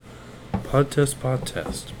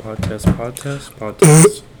Podcast.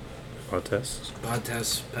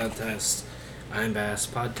 I'm Bass.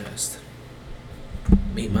 Podcast.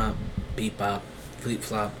 Meet Mop. Beep Bop. Fleet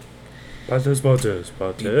Flop. Podcast.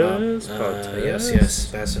 Yes.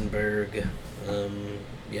 Bass and Berg.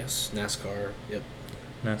 Yes. NASCAR. Yep.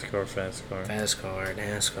 NASCAR, fast car.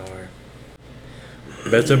 NASCAR.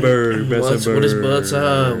 Berg. What's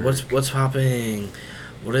up? What's popping?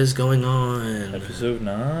 What is going on? Episode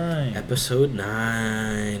 9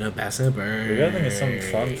 of Bass and Berg. We gotta think of something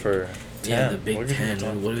fun for 10. Yeah, the Big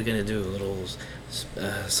 10. What are we gonna do? A little,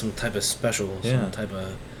 some type of special. Yeah.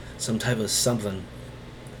 Some type of something.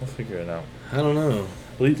 We'll figure it out. I don't know.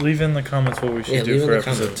 Leave in the comments what we should do for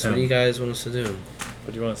episode 10. What do you guys want us to do?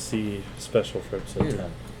 What do you want to see special for episode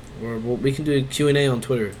 10? Or we can do a Q&A on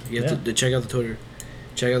Twitter. You have to check out the Twitter.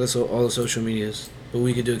 Check out all the social medias. But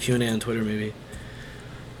we could do a Q&A on Twitter maybe.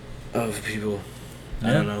 Of people.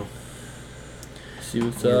 I don't know. See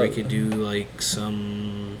what's or up. we could do like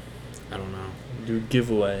some, I don't know. Do a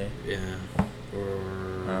giveaway. Yeah. Or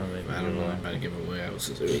I don't know about a giveaway. I was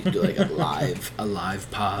just we could do like a live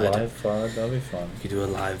pod. Live pod, that'll be fun. We could do a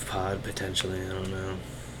live pod potentially. I don't know.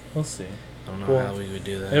 We'll see. I don't know how we would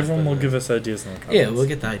do that. Everyone will give us ideas in the comments. Yeah, we'll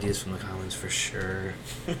get the ideas from the comments for sure.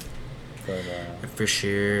 For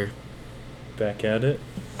sure. Back at it.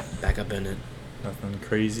 Back up in it. Nothing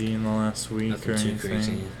crazy in the last week Nothing or too anything.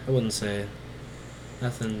 crazy. I wouldn't say.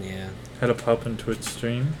 Nothing. Yeah. Had a pop in Twitch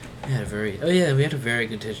stream. We had a very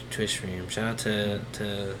good Twitch stream. Shout out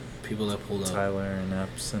to people that pulled up. Tyler and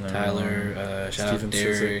Epps and Tyler, shout Steven out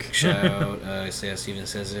Derek, Sizik. shout out Steven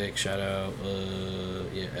Sizik, shout out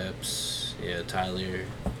Epps, Tyler,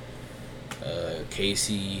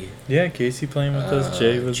 Casey. Yeah, Casey playing with us.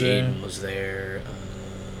 Jay was Jaden there. was there.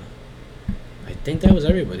 I think that was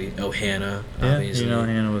everybody. Oh, Hannah. Yeah, obviously.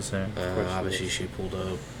 Hannah was there. Obviously, she pulled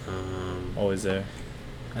up. Always there.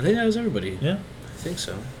 I think that was everybody. Yeah. I think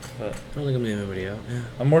so. But I don't think I'm leaving anybody out. Yeah.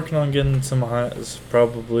 I'm working on getting some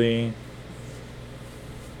probably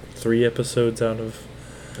 3 episodes out of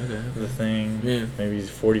the thing. Yeah. Maybe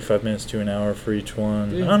 45 minutes to an hour for each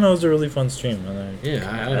one. Yeah. I don't know. It was a really fun stream. And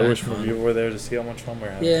I wish more people were there to see how much fun we're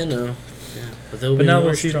having. Yeah, no. Yeah. But now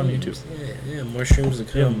more they'll see it on streams. YouTube. Yeah, more streams to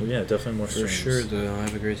come. Yeah, definitely more For streams. sure, though. I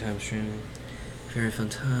have a great time streaming. Very fun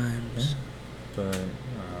times. But,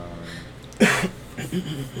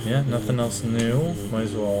 yeah, nothing else new. Might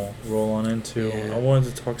as well roll on into. Yeah. I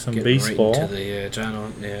wanted to talk some Getting baseball. Right into the channel.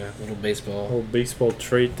 Yeah, little baseball. Whole baseball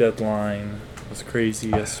trade deadline was crazy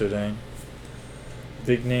yesterday.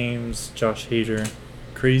 Big names, Josh Hader,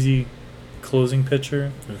 crazy closing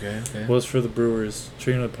pitcher. Okay. Was for the Brewers,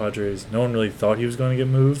 trading with the Padres. No one really thought he was going to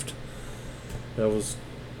get moved. That was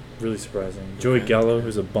really surprising. Joey Gallo,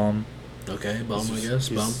 who's a bum. Okay, bum, I guess.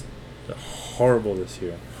 Bum. Horrible this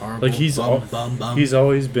year. Horrible. Like he's bum. He's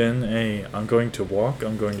always been I'm going to walk,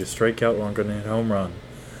 I'm going to strike out, or I'm going to hit home run.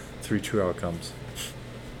 3 true outcomes.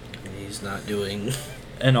 He's not doing.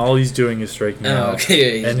 And all he's doing is striking out.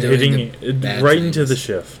 Okay, he's and doing hitting right into the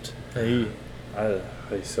shift.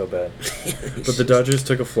 He's so bad. But the Dodgers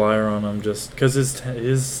took a flyer on him just because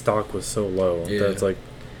his stock was so low. Yeah. That's like.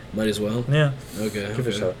 Might as well. Yeah. Okay. Give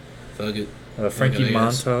it a shot. Fuck it. Frankie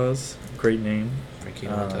Montas, great name. Frankie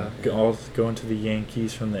Montas. All going to the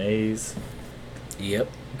Yankees from the A's. Yep.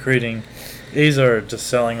 A's are just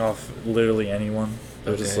selling off literally anyone.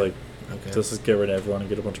 They're just like, let's just get rid of everyone and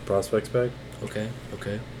get a bunch of prospects back. Okay.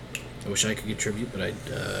 I wish I could contribute, but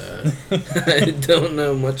I don't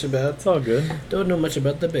know much about. It's all good. Don't know much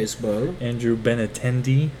about the baseball. Andrew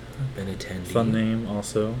Benintendi. Fun name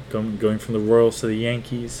also. Going from the Royals to the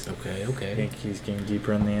Yankees. Okay. Yankees getting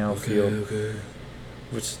deeper in the outfield. Okay.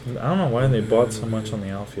 Which, I don't know why they bought so much on the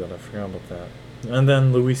outfield. I forgot about that. And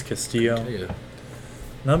then Luis Castillo.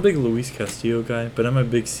 Not a big Luis Castillo guy, but I'm a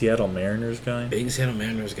big Seattle Mariners guy. I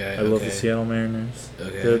love the Seattle Mariners.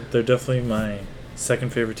 Okay. They're definitely my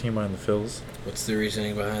second favorite team behind the Phils. What's the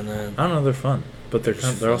reasoning behind that? I don't know, they're fun. But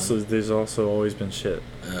there's also always been shit.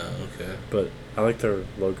 Oh, okay. But I like their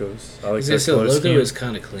logos. I like their color scheme. The logo is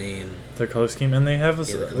kind of clean. Their color scheme. And they have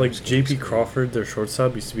like J.P. Crawford, their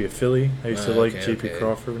shortstop, used to be a Philly. I used to like J.P.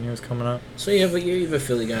 Crawford when he was coming up. So you have a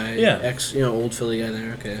Philly guy. Yeah. Old Philly guy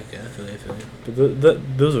there. Okay, Philly.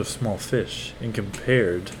 But those are small fish in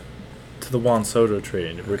compared to the Juan Soto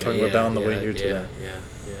trade. We're talking about that on the way here today. Yeah.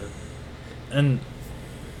 And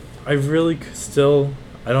I really still,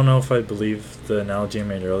 I don't know if I believe the analogy I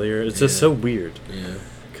made earlier. It's just so weird. Yeah.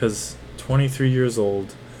 Because 23 years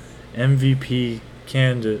old, MVP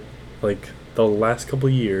candidate, like the last couple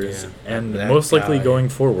years, and most likely going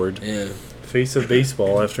forward, face of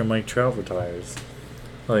baseball after Mike Trout retires.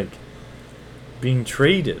 Like, being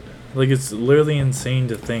traded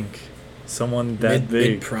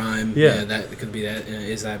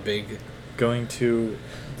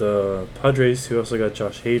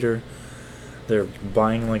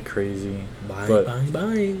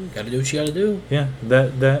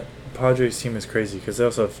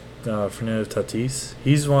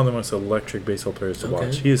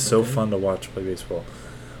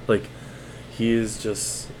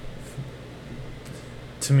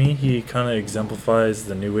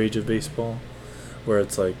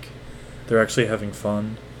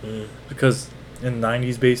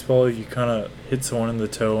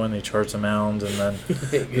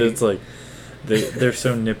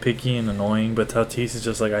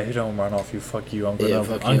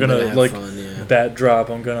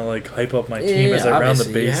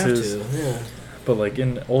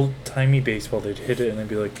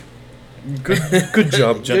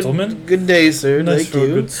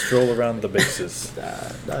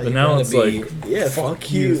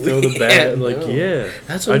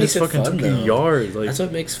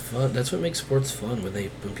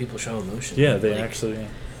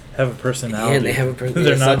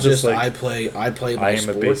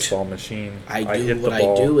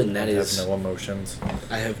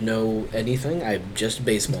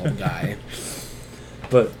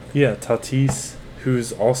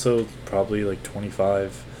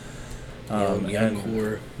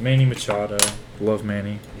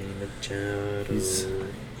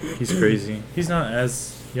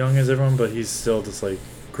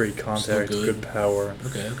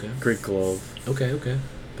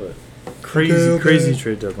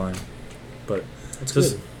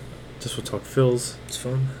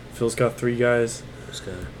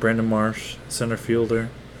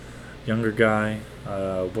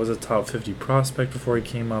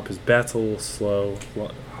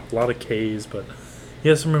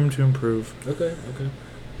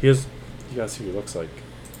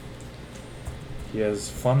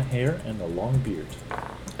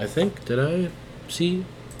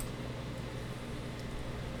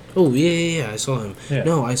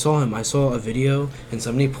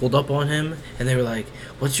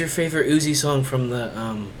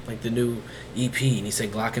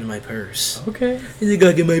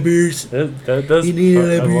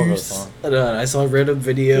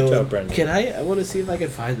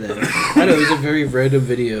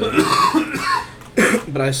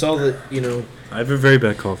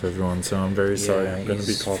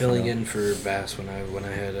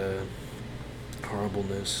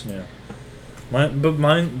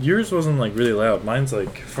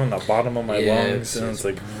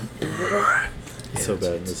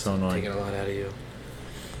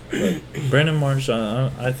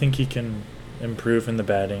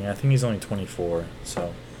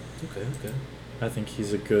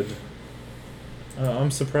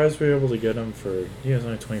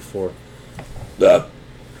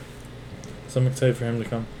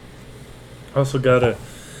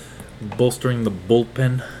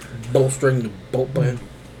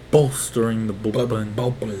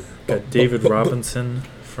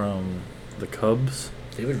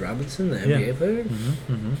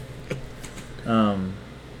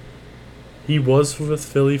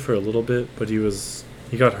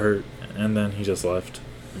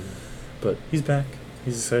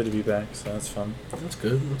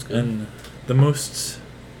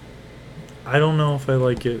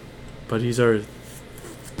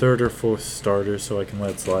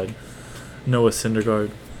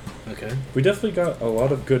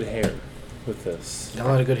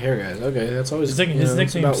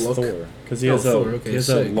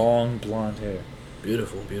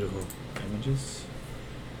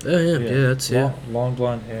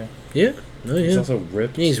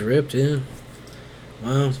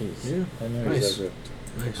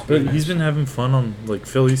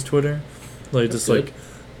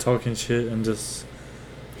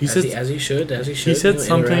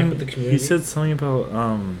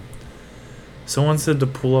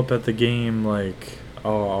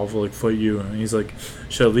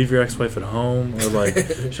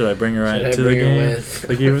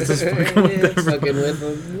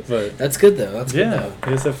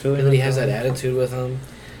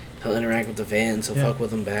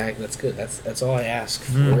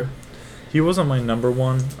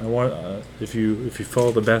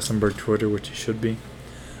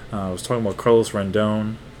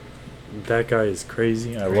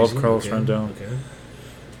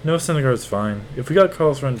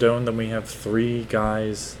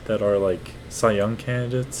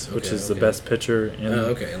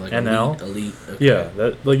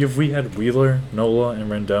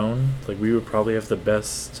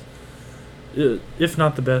if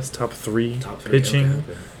not the best, top three pitching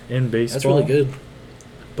okay. in baseball. That's really good.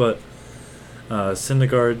 But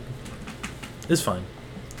Syndergaard is fine.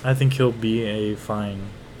 I think he'll be a fine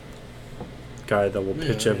guy that will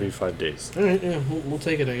pitch every 5 days. All right, yeah, we'll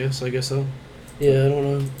take it. I guess so. Yeah, I don't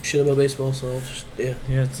know shit about baseball, so I'll just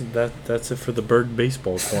Yeah, that's it for the Berg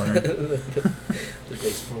baseball corner. the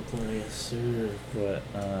baseball corner, yes, sir. But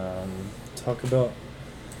talk about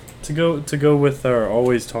to go with our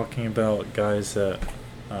always talking about guys that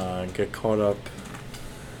get caught up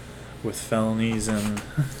with felonies and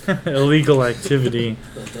illegal activity.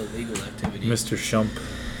 The legal activity. Mr. Shump.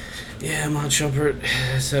 Yeah, Mont Shumpert.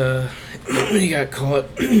 He got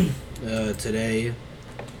caught today.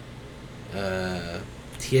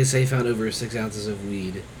 TSA found over 6 ounces of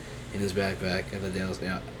weed in his backpack at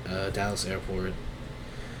the Dallas airport.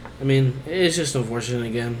 I mean, it's just unfortunate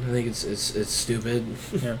again. I think it's stupid.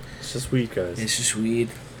 Yeah, it's just weed, guys. It's just weed.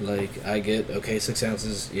 Like, I get, okay, 6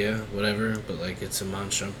 ounces, yeah, whatever, but, like, it's a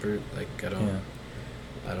Mont Shumpert. Like, I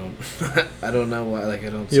don't know why, like, I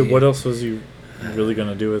don't see what else was you really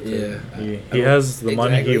gonna do with it? He has the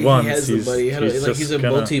money exactly. he wants. He has the money. He's a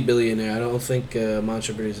gonna, multi-billionaire. I don't think Mont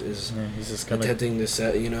Shumpert is he's just gonna intending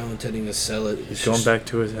to sell it. He's going back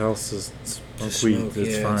to his house to smoke weed.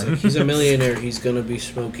 It's fine. It's like he's a millionaire. He's gonna be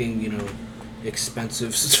smoking,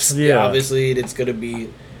 expensive. Yeah. Obviously, it's gonna be.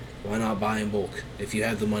 Why not buy in bulk? If you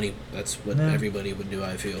have the money, that's what everybody would do,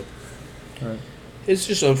 I feel. Right. It's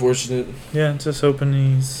just unfortunate. Yeah, just hoping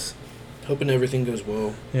everything goes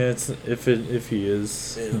well. Yeah, it's if he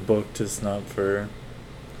is booked, it's not for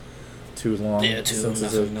too long. Yeah,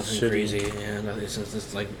 nothing crazy. Yeah, nothing. Since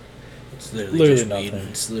it's like it's literally just nothing.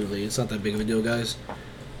 Weed. It's not that big of a deal, guys.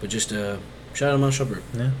 But just shout out Mont Shumpert.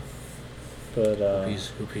 Yeah. But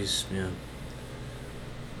hope he's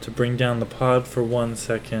to bring down the pod for 1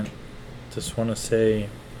 second, just want to say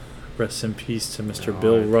rest in peace to Mr.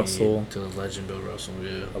 Bill Russell. To the legend Bill Russell,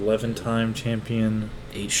 yeah. 11-time champion.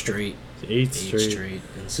 8 straight. 8 straight.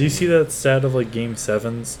 Insane. Do you see that stat of like game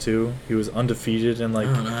 7s too? He was undefeated in like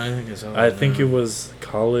I think it was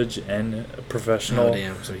college and professional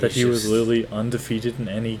that he was literally undefeated in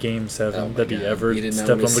any game 7 that he ever stepped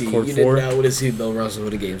on the court for. You did not want to see Bill Russell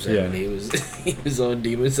in a game 7. Yeah. He was on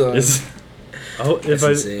demon time.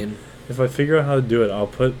 Insane. If I figure out how to do it, I'll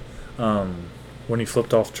put when he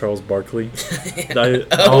flipped off Charles Barkley.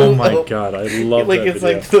 Oh my god, I love that it's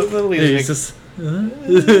video. Like literally he's just and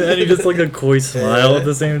he just like a coy smile at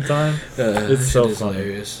the same time. It's so funny.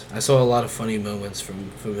 Hilarious. I saw a lot of funny moments from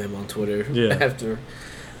him on Twitter. Yeah. After,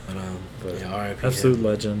 but R.I.P. Absolute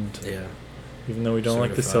legend. Yeah. Even though we don't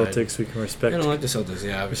like the Celtics, we can respect. I don't like the Celtics.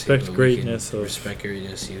 Yeah, obviously. Respect greatness of respect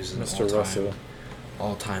greatness. He was Mr. Russell.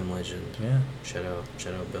 All-time legend. Yeah. Shout out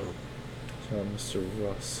Bill. Shout out Mr.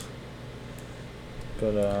 Russ.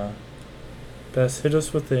 But Bess, hit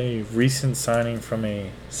us with a recent signing from a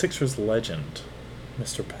Sixers legend,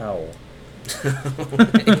 Mr. Powell.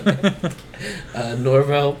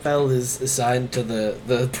 Norvel Powell is signed to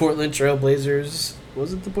the Portland Trail Blazers.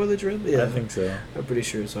 Was it the Portland Trail? Yeah, I think so. I'm pretty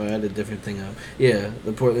sure. So I had a different thing up. Yeah,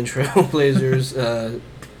 the Portland Trail Blazers to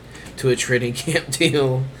a training camp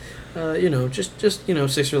deal. Just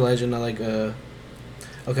Sixer legend. I like.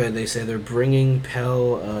 Okay, they say they're bringing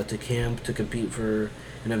Pell to camp to compete for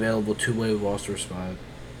an available 2-way roster spot.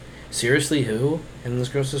 Seriously, who? And this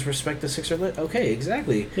girl says, respect the Sixer legend. Okay,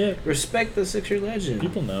 exactly. Yeah. Respect the Sixer legend.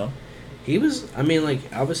 People know. He was,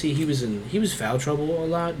 obviously he was foul trouble a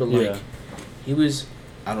lot, but he was,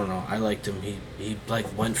 I don't know, I liked him. He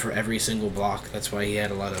went for every single block. That's why he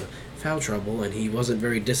had a lot of foul trouble, and he wasn't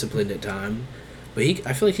very disciplined at time. But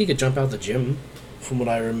I feel like he could jump out the gym, from what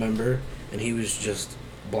I remember, and he was just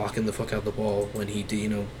blocking the fuck out the ball when he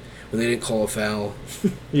did, when they didn't call a foul.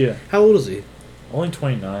 Yeah. How old is he? Only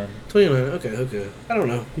 29. 29, okay. I don't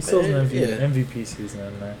know. He still has an MVP season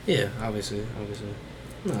in there. Yeah, obviously.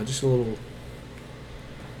 No, just a little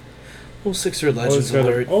Sixer legends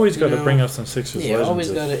alert. Always got to bring up some Sixers legends. Yeah,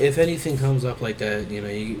 always got to. If anything comes up like that,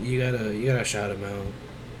 you gotta shout him out.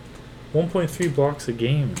 1.3 blocks a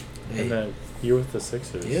game in that year with the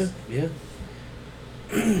Sixers. Yeah.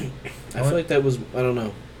 I feel like that was, I don't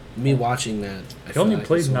know, me watching that. He only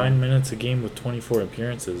played 9 minutes a game with 24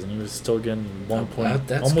 appearances, and he was still getting almost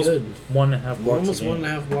good. 1.5 blocks almost a game.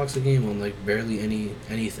 1.5 blocks a game on barely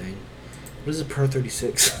anything. What is it per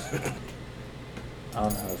 36? I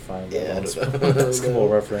don't know how to find that basketball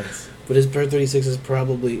reference. But his per 36 is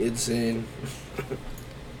probably insane.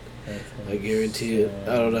 I guarantee it.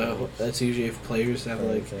 I don't know. That's usually if players have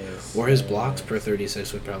or his blocks per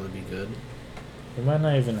 36 would probably be good. He might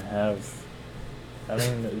not even have. I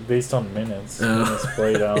mean, based on minutes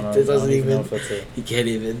played, I don't know. It doesn't even even. know if that's He can't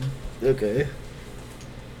even. Okay.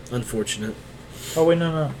 Unfortunate. Oh wait,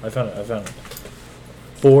 no. I found it.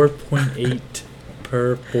 4.8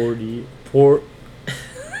 per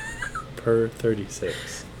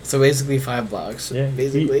 36. So basically 5 blocks. Yeah.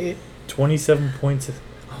 Basically. 27 points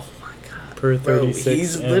Oh my god. per 36. Bro,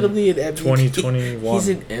 he's literally an MVP. 2021. He's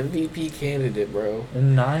an MVP candidate, bro.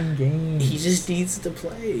 In 9 games. He just needs to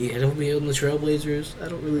play. I don't be on the Trailblazers. I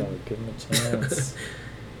don't really. Oh, give him a chance.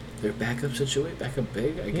 Their backup situation, backup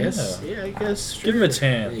big, I guess. Yeah, I guess. Sure. Give him a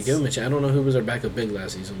chance. Yeah, give him a chance. I don't know who was our backup big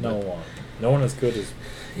last season. No one. No one as good as.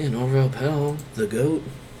 Yeah, Norvell Pell, the GOAT.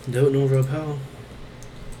 GOAT Norvell Pell.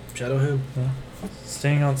 Shout out him. Yeah.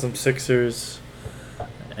 Staying on some Sixers,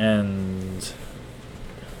 and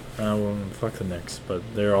well, fuck the Knicks, but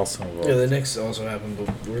they're also involved. Yeah, the Knicks also happened,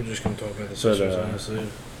 but we're just gonna talk about the Sixers, honestly.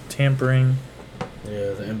 Tampering.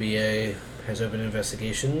 Yeah, the NBA has opened an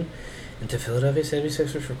investigation into Philadelphia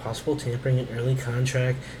 76ers for possible tampering in early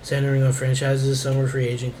contract centering on franchise's summer free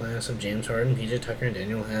agent class of James Harden, PJ Tucker, and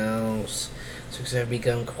Daniel House. Sixers have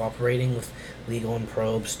begun cooperating with legal and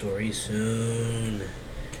probe stories soon.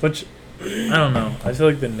 Which, I don't know. I feel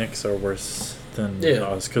like the Knicks are worse than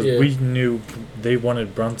us because we knew they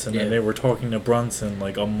wanted Brunson and they were talking to Brunson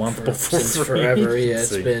like a month before. Since forever,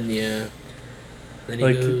 it's been, Then he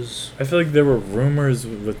goes. I feel like there were rumors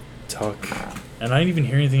with Tuck, and I didn't even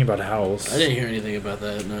hear anything about House. I didn't hear anything about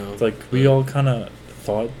that, no. Like, we all kind of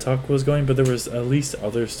thought Tuck was going, but there was at least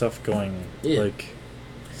other stuff going, like,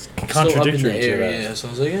 contradictory to that. Yeah, so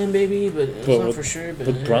I was like, maybe, but it's not for sure. But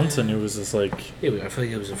with Brunson, it was just like... Yeah, I feel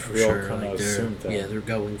like it was for sure. Like they're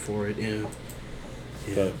going for it,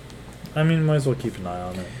 But, I mean, might as well keep an eye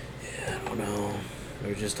on it. Yeah, I don't know. They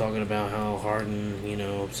were just talking about how Harden,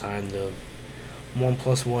 signed the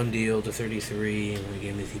 1+1 deal to 33, and we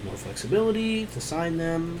gave the team more flexibility to sign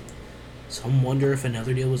them. Some wonder if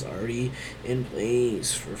another deal was already in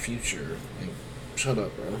place for future. Like, shut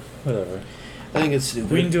up, bro. Whatever. I think it's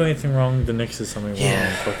stupid. We didn't do anything wrong. The Knicks did something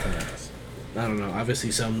wrong. Fuck the Knicks. I don't know.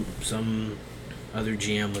 Obviously, some other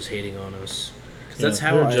GM was hating on us. Cause that's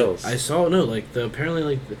how I saw. No,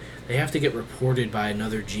 apparently they have to get reported by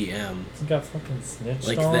another GM. You got fucking snitched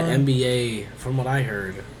like on? The NBA, from what I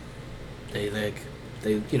heard, they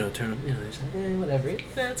turn them. They're just like, whatever.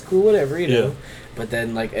 That's cool, whatever. know. But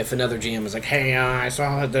then if another GM was like, hey, I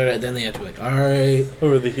saw it, then they have to be like, all right.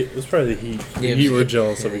 Or the Heat. It was probably the Heat. The Heat were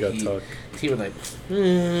jealous that we got Tuck. He were like,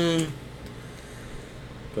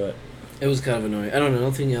 But it was kind of annoying. I don't know.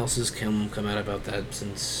 Nothing else has come out about that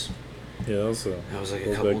since. Yeah, that was like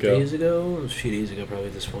a couple days ago. It was a few days ago, probably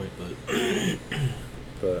at this point,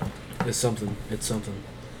 but it's something. It's something.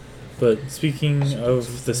 But speaking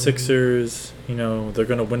of the Sixers, they're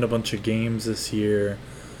gonna win a bunch of games this year.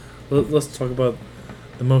 Let's talk about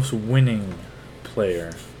the most winning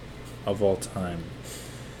player of all time.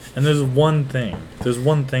 And there's one thing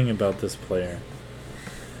about this player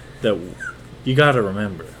that you gotta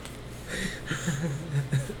remember.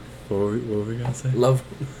 What were we gonna say? Love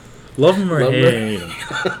him or hate him.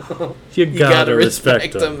 You gotta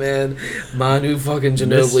respect him, man. Manu fucking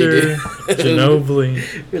Ginobili, dude. Ginobili.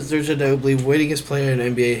 Mr. Ginobili, winningest player in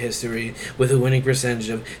NBA history with a winning percentage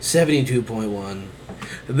of 72.1.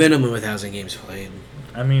 Minimum 1,000 games played.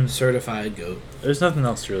 I mean, certified GOAT. There's nothing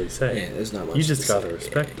else to really say. Yeah, there's not much. You just gotta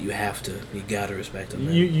respect him. You have to. You gotta respect him.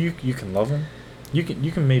 Man. You can love him. You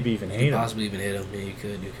can maybe even hate him. Possibly even hate him. Yeah, you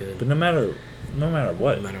could. But no matter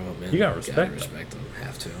what, man, you gotta respect him.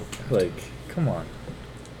 Have to. Come on.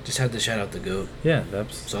 Just had to shout out the GOAT. Yeah,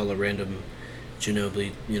 that's. Saw a random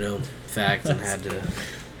Ginobili, fact and had to.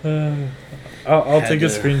 I'll take a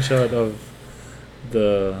screenshot of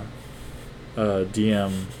the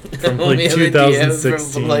DM from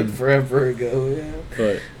 2016, from forever ago. Yeah.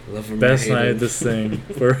 But love him Bess and I had this thing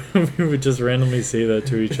where we would just randomly say that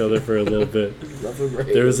to each other for a little bit. Love him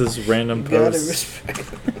there was this random post. Gotta respect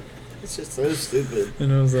him. It's just so stupid.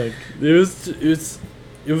 And I was like,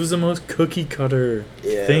 it was the most cookie cutter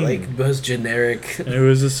thing. Most generic. And it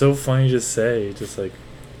was just so funny to say, just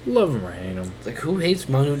love him or hate him. Who hates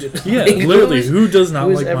Manu Ginobili? Yeah, literally, who does not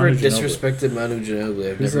like Manu Ginobili? Who's ever disrespected Manu Ginobili?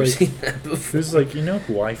 I've never seen that before. Who's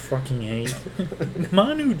who I fucking hate?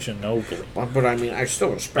 Manu Ginobili. But I mean, I still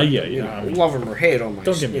respect him. I mean, love him or hate him.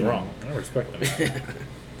 Don't get me wrong. I respect him.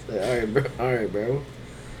 Alright, bro.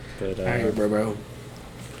 But, alright, bro.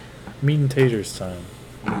 Meat and taters time.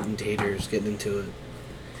 Meat and taters, getting into it.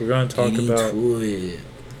 We're going to talk about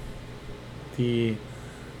the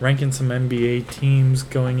ranking some NBA teams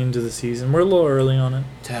going into the season. We're a little early on it.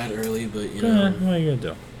 Tad early, but what are you gonna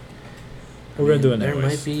do? We're gonna do it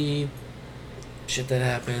anyways. There might be shit that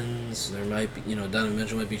happens. There might be, Donovan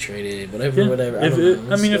Mitchell might be traded. Whatever.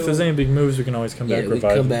 If there's any big moves, we can always come back. We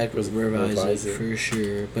come back with revise it for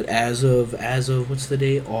sure. But as of what's the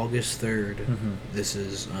date? August 3rd. Mm-hmm. This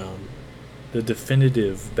is the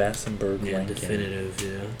definitive Berg ranking. Definitive.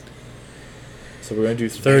 Yeah. So we're gonna do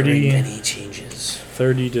 30. Any changes?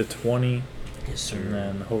 30 to 20. Yes, sir. And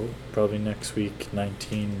then probably next week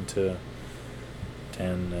 19 to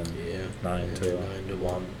 10 and 9 to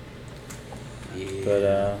 1. Yeah. But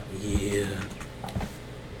yeah.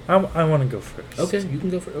 I want to go first. Okay, you can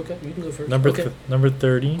go first. Number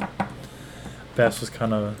 30. Bass was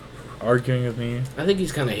kind of arguing with me. I think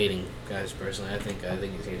he's kind of hating guys personally. I think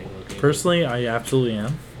he's hating. Personally, I absolutely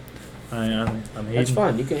am. I'm hating. That's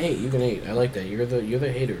fine. You can hate. I like that. You're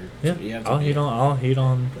the hater. Yeah. I'll hate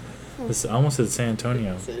on this. I almost said San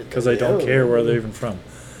Antonio because I don't care where they're even from.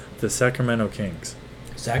 The Sacramento Kings.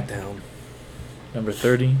 Sacktown. Number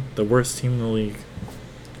 30, the worst team in the league.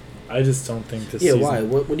 I just don't think this season... Yeah, why?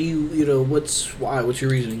 What do you, why? What's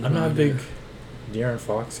your reasoning? I'm not a big De'Aaron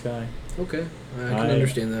Fox guy. Okay. I can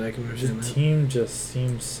understand that. The team just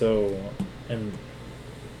seems so... And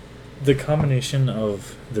the combination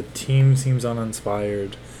of the team seems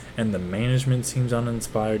uninspired and the management seems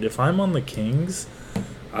uninspired. If I'm on the Kings,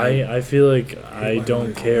 I feel like I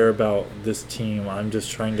don't care about this team. I'm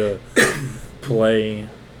just trying to play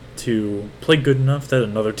good enough that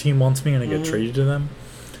another team wants me and I get traded to them.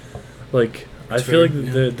 Like, I feel like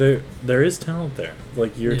there is talent there.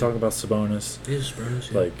 Like, you're talking about Sabonis.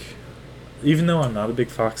 Sabonis, Like, even though I'm not a big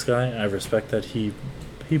Fox guy, I respect that he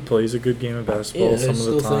plays a good game of basketball some of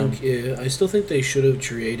the time. I still think they should have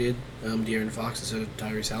traded De'Aaron Fox instead of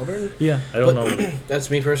Tyrese Halliburton. Yeah, I don't know.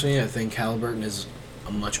 That's me personally. I think Halliburton is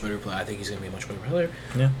a much better player. I think he's going to be a much better player.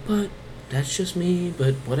 Yeah. But that's just me.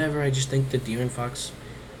 But whatever. I just think that De'Aaron Fox...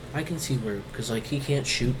 I can see where, because he can't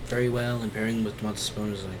shoot very well, and pairing him with Domantas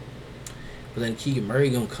Sabonis, but then Keegan Murray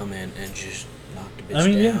gonna come in and just knock the bitch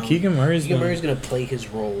down. Yeah, Keegan Murray's gonna play his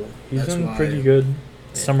role. He's doing pretty good. Yeah.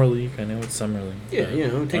 Summer league, I know it's summer league. Yeah,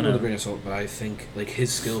 take it with a grain of salt, but I think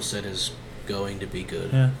his skill set is going to be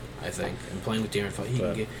good. Yeah, I think, and playing with De'Aaron Fox, he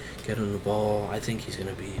can get on the ball. I think he's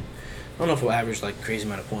gonna be. I don't know if he'll average crazy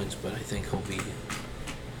amount of points, but I think he'll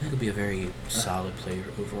be a very solid player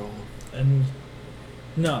overall. And.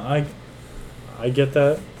 No, I get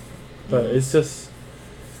that, but it's just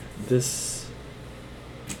I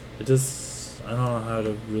don't know how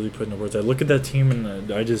to really put into words. I look at that team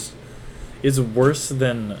and it's worse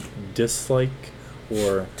than dislike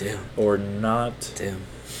or not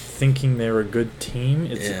thinking they're a good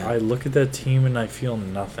team. I look at that team and I feel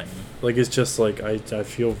nothing. It's just I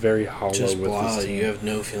feel very hollow just with this team. You have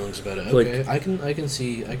no feelings about it. Okay, I can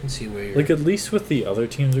see where you're. At least with the other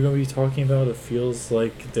teams we're going to be talking about, it feels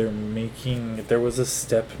like there was a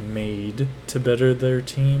step made to better their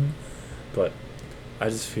team, but I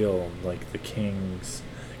just feel like the Kings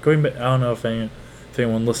going back. I don't know if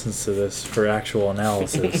anyone listens to this for actual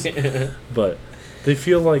analysis, but they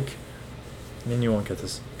feel like. And you won't get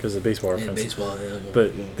this because of baseball reference.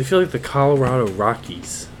 But they feel like the Colorado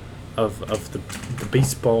Rockies of the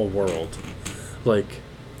baseball world. 2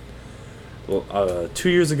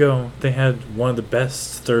 years ago, they had one of the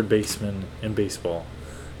best third basemen in baseball,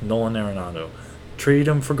 Nolan Arenado. Traded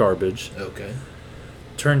him for garbage. Okay.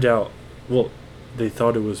 Turned out, they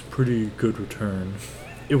thought it was pretty good return.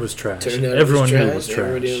 It was trash. Everyone knew it was trash.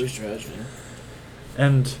 Everybody knew it was trash, man.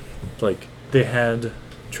 And, they had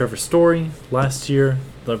Trevor Story last year,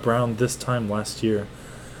 around this time last year,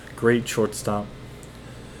 great shortstop.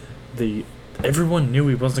 Everyone knew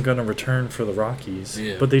he wasn't going to return for the Rockies,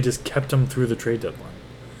 but they just kept him through the trade deadline.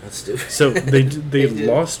 That's stupid. So they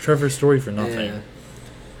lost Trevor Story for nothing,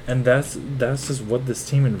 and that's just what this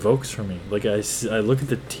team invokes for me. I look at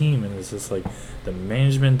the team and it's just the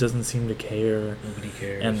management doesn't seem to care. Nobody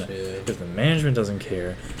cares. And if the management doesn't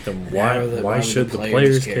care, then why should the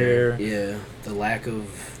players care? Yeah, the lack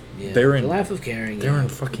of. Yeah, the lack of caring. They're in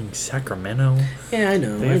fucking Sacramento. Yeah, I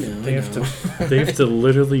know. They have to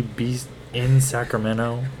literally be in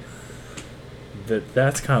Sacramento.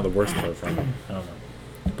 That's kind of the worst part for them. I don't know,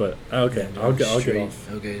 but okay, I'll get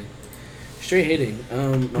off. Okay, straight hating.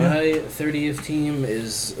 My 30th team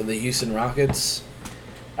is the Houston Rockets.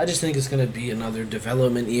 I just think it's gonna be another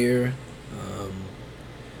development year.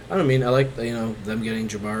 I don't mean I like them getting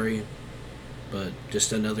Jabari. But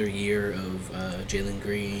just another year of Jalen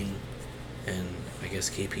Green and I guess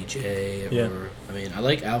KPJ. I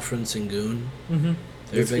like Alfred Sengun. Mm-hmm.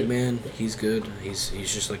 They're a big man. He's good. He's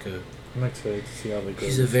just I'm excited to see how they go.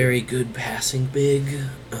 He's a very good passing big.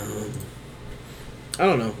 I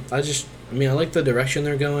don't know. I like the direction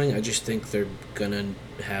they're going. I just think they're gonna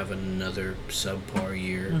have another subpar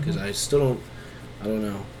year because I don't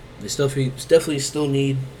know. They definitely still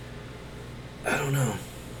need. I don't know.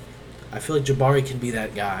 I feel like Jabari can be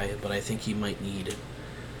that guy, but I think he might need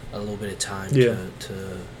a little bit of time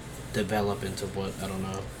to develop into what I don't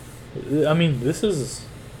know. I mean, this is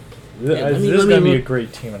gonna be a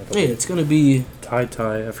great team. It's gonna be Ty.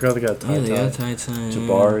 I forgot they got Ty. Yeah, they got Ty.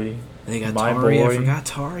 Jabari. They got my Tari. boy. I forgot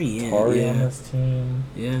Tari. Yeah, Tari on this team.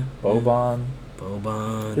 Yeah. Boban.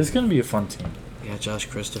 It's gonna be a fun team. Yeah, Josh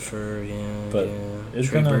Christopher. Yeah. But it's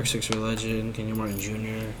Trey gonna Berg, Sixer legend. Kenyon Martin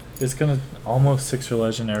Jr. It's gonna almost Sixer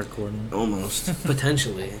legend Eric Gordon. Almost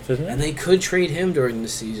potentially, and they could trade him during the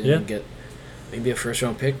season and get maybe a first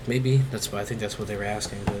round pick. Maybe I think that's what they were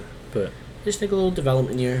asking. But just think a little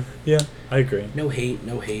development year. Yeah, I agree. No hate.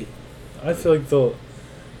 I feel like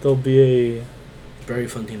they'll be a very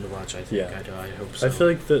fun team to watch. I think. Yeah. I hope so. I feel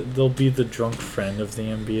like they'll be the drunk friend of the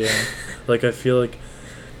NBA. Like I feel like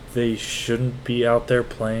they shouldn't be out there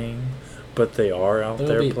playing, but they are out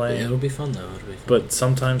there playing. It'll be fun though. But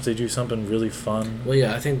sometimes they do something really fun. Well,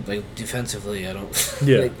 yeah, I think like defensively, I don't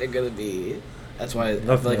think they're gonna be. That's why I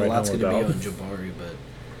feel like a lot's gonna be on Jabari, but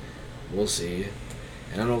we'll see.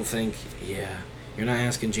 And I don't think, you're not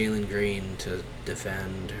asking Jalen Green to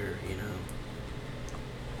defend or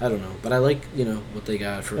I don't know, but I like what they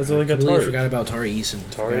got for. I completely forgot about Tari Eason.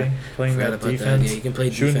 Playing that defense. That. Yeah, he can play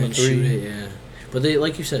defense, shoot it. Yeah, but they,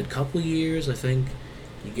 like you said, couple years. I think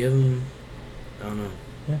you give them. I don't know.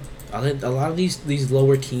 Yeah. I think a lot of these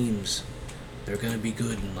lower teams, they're gonna be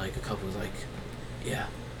good in like a couple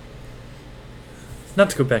Not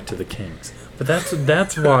to go back to the Kings, but that's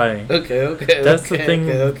why. Okay. That's the thing.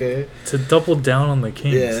 Okay. To double down on the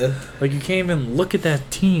Kings. Yeah. Like you can't even look at that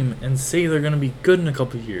team and say they're gonna be good in a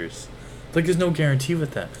couple of years. Like there's no guarantee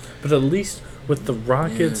with that. But at least with the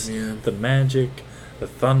Rockets, the Magic, the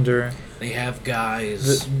Thunder, they have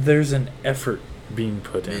guys. There's an effort being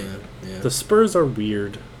put in. Yeah. The Spurs are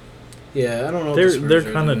weird. Yeah, I don't know.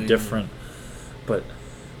 They're kind of different, but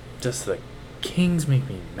just the Kings make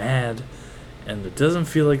me mad. And it doesn't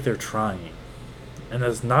feel like they're trying. And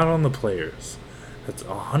that's not on the players. That's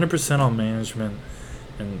 100% on management.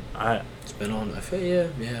 And It's been on... I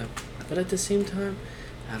feel, yeah. But at the same time,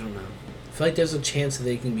 I don't know. I feel like there's a chance that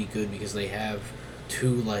they can be good because they have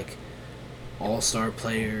two, like, all-star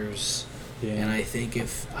players. Yeah. And I think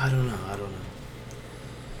I don't know.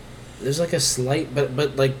 There's, like, a slight...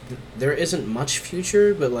 But like, there isn't much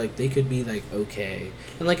future, but, like, they could be, like, okay.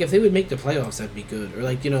 And, like, if they would make the playoffs, that'd be good. Or,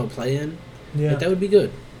 like, play in. Yeah. Like, that would be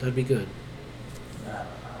good. I don't know.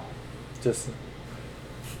 Just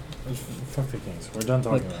fuck the Kings. We're done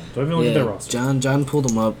talking about them. Don't even look at their roster. John pulled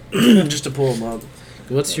them up just to pull them up.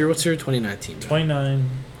 What's your 29 team? 29.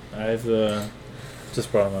 I have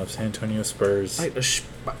just brought them up. San Antonio Spurs.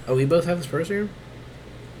 We both have the Spurs here.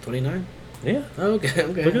 29. Yeah. Oh, okay.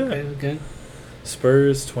 Look at that. Okay.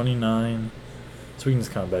 Spurs 29. So we can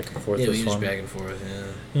just kind of back and forth. Yeah, this we one. just back and forth.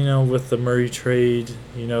 Yeah. With the Murray trade,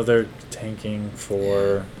 they're tanking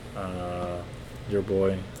for your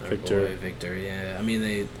boy Victor. Victor, yeah. I mean,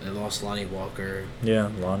 they lost Lonnie Walker.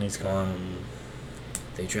 Yeah, Lonnie's gone.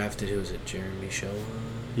 They drafted Jeremy Show?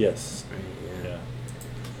 Yes. Right. Yeah.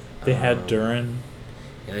 They had Duran.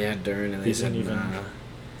 Yeah, they had Duran, and they said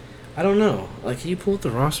I don't know. Like, can you pull up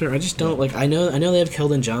the roster? I just don't like. I know they have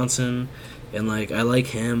Keldon Johnson, and like I like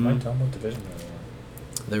him. Might tell them what division they're in.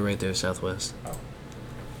 They're right there, Southwest. Oh.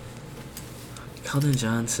 Keldon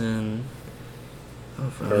Johnson.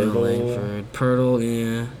 Langford. Pirtle,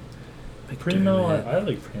 yeah. Primo, I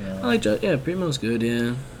like Primo. I like Primo's good,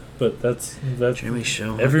 yeah. But that's Jeremy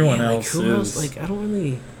Show. Everyone else who else? Like, I don't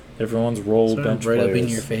really. Everyone's role bench right players. Up in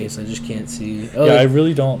your face. I just can't see. I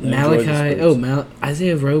really don't. Malachi.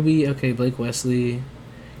 Isaiah Roby. Okay, Blake Wesley.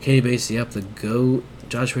 Katie Basie up the GOAT.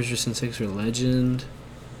 Josh Richardson, Sixer legend.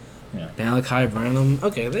 Yeah. Malachi Branham.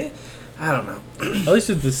 Okay, I don't know. At least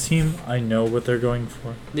with this team, I know what they're going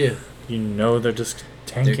for. Yeah. They're just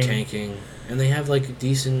tanking. They're tanking. And they have, like,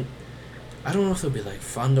 decent... I don't know if they'll be, like,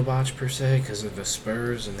 fun to watch, per se, because of the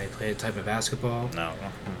Spurs, and they play a type of basketball. No.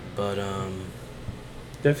 But,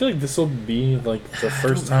 I feel like this will be, like, the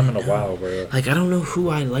first time in a while where... Like, I don't know who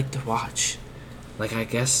I like to watch. Like, I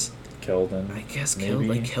guess... Keldon.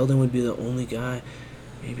 Keldon would be the only guy...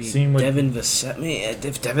 Maybe Devin Vassell.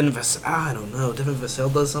 If Devin Vassell, I don't know. Devin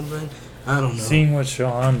Vassell does something. I don't know. Seeing what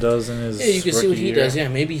Sean does in his you can see what he does. Yeah,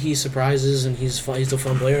 maybe he surprises and he's a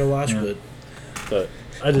fun player to watch. But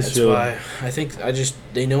I just feel why I think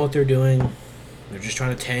they know what they're doing. They're just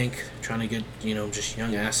trying to tank, trying to get just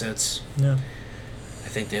young assets. Yeah. I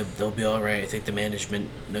think they'll be all right. I think the management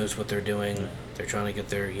knows what they're doing. Yeah. They're trying to get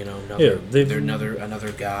their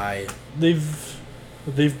another guy.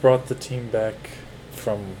 They've brought the team back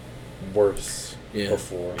from worse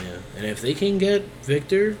before. Yeah, and if they can get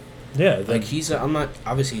Victor, like I'm not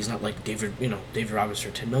obviously he's not like David Roberts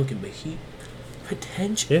or Tim Duncan, but he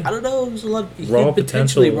potentially I don't know. There's a lot of raw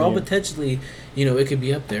potential. Potentially, it could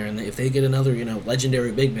be up there, and if they get another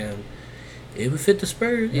legendary big man. It would fit the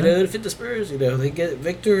Spurs, it'd fit the Spurs, they get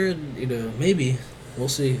Victor, and, maybe. We'll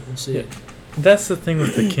see. Yeah. That's the thing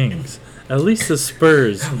with the Kings. At least the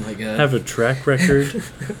Spurs have a track record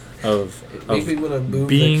of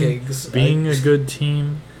being a good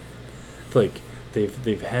team. Like,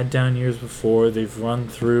 they've had down years before, they've run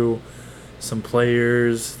through some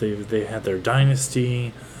players, they had their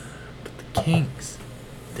dynasty, but the Kings,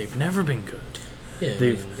 they've never been good. Yeah,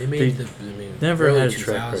 they've never had a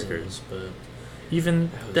track record. But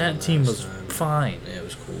even that team was fine. Yeah, it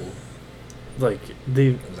was cool. Like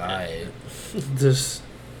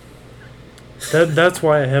that's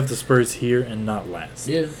why I have the Spurs here and not last.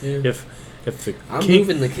 Yeah. If the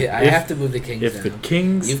moving the Kings, I have to move the Kings. If down. The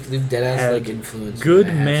Kings you've dead ass influence. Good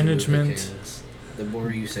management. The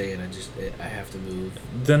more you say it, I have to move.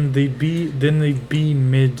 Then they'd be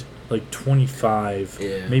mid. Like 25,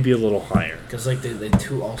 maybe a little higher. Because like the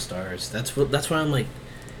 2 All-Stars, that's why I'm like,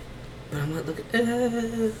 but I'm not looking.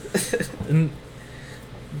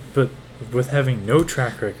 But with having no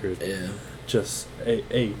track record, just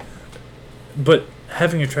but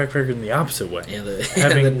having a track record in the opposite way,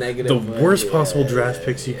 having the negative the worst possible draft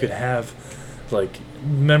picks you could have, like. I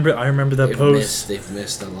remember that post. They've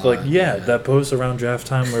missed a lot. Like, that post around draft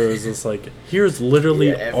time where it was just like, here's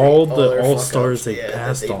literally all the all-stars they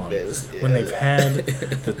passed on. When they've had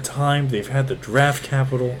the time, they've had the draft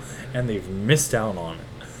capital, and they've missed out on it.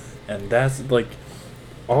 And that's, like,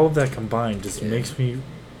 all of that combined just makes me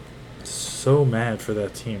so mad for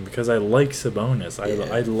that team. Because I like Sabonis.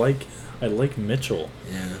 I like Mitchell.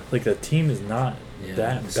 Yeah. Like, that team is not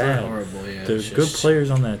that bad. Not horrible, There's good players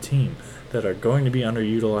on that team that are going to be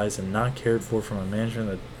underutilized and not cared for from a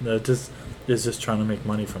management that just is just trying to make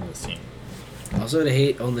money from this team. Also, to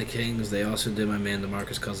hate on the Kings, they also did my man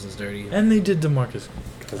DeMarcus Cousins dirty. And they did DeMarcus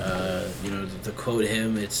Cousins. To quote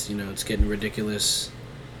him, it's getting ridiculous.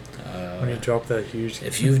 When he dropped that huge.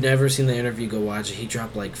 If you've never seen the interview, go watch it. He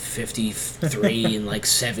dropped like 53 and like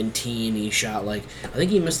 17. He shot I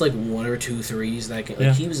think he missed like 1 or 2 threes.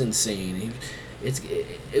 He was insane.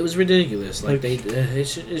 It was ridiculous.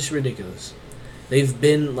 It's ridiculous. They've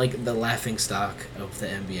been like the laughing stock of the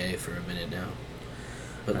NBA for a minute now,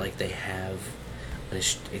 but they have.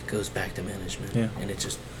 It goes back to management, and it's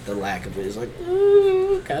just the lack of it is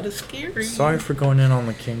kind of scary. Sorry for going in on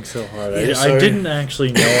the Kings so hard. I didn't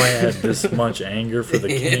actually know I had this much anger for the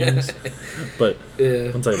Kings, but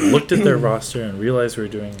once I looked at their roster and realized we were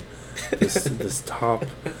doing this top.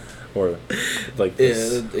 Or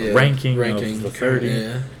this ranking of the 30,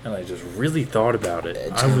 and I just really thought about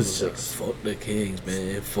it. I was just fuck the Kings,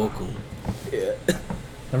 man. Fuck them. Yeah.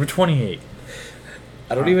 Number 28.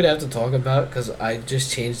 I don't even have to talk about because I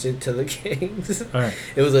just changed it to the Kings. All right.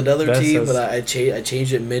 It was another team, but I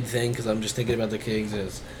changed it mid thing because I'm just thinking about the Kings.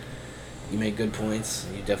 As you make good points,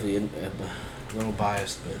 you definitely a little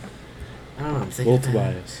biased, but I don't know. I'm thinking a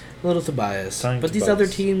little too biased. But these other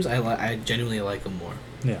teams, I genuinely like them more.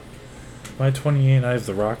 Yeah. My 28, I have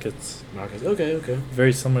the Rockets. Okay.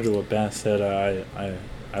 Very similar to what Bass said.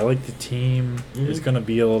 I like the team. Mm-hmm. It's going to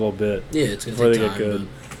be a little bit it's before they get good.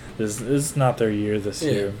 This is not their year this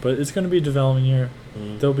year, but it's going to be a developing year.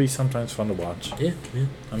 Mm-hmm. They'll be sometimes fun to watch. Yeah.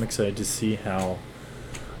 I'm excited to see how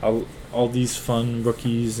all these fun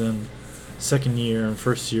rookies and second year and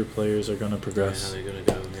first year players are going to progress. How they're going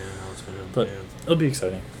to go. How it's going to. But it'll be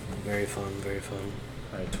exciting. Very fun.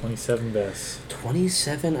 All right, 27 best.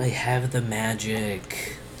 27, I have the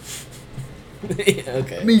Magic.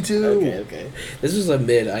 Okay. Me too. Okay. This was a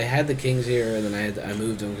mid. I had the Kings here, and then I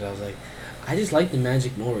moved them because I was like, I just like the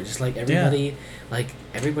Magic more. Just like everybody,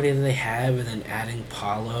 everybody that they have, and then adding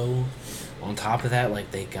Paulo on top of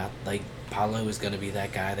that, they got Paulo is gonna be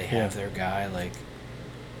that guy. They have their guy.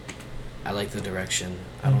 I like the direction.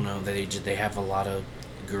 I don't know. They have a lot of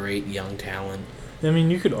great young talent. I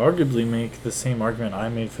mean, you could arguably make the same argument I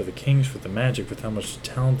made for the Kings with the Magic with how much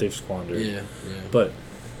talent they've squandered. Yeah. But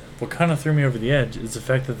what kind of threw me over the edge is the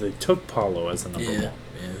fact that they took Paulo as a number one. Yeah.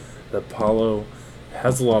 That Paulo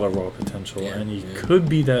has a lot of raw potential, and he could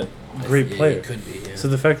be that great player. He could be, yeah. So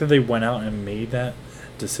the fact that they went out and made that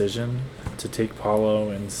decision to take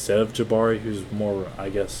Paulo instead of Jabari, who's more, I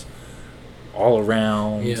guess, all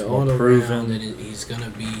around, more proven. And he's going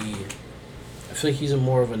to be... I feel like he's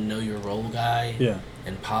more of a know-your-role guy. Yeah.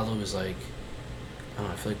 and Paolo is like, I don't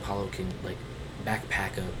know. I feel like Paolo can like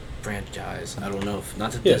backpack a franchise. I don't know if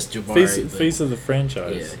not to diss Jabari, face of the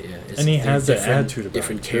franchise. Yeah. And he has that attitude about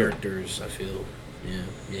different it, characters. I feel.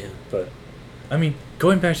 Yeah. But, I mean,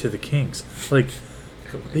 going back to the Kings, like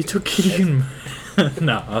they took Keegan.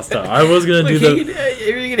 No, I'll stop. I was gonna do Keegan, are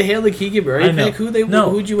you gonna hail the Keegan Murray pick?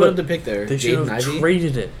 Who'd you want to pick there? They should have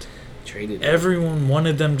traded it. Everyone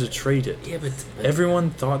wanted them to trade it. Yeah, but everyone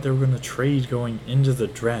thought they were going to trade going into the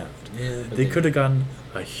draft. Yeah, they could have gotten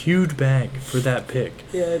a huge bag for that pick.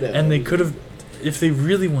 Yeah, I know. And they could have, if they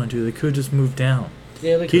really wanted to, they could have just moved down.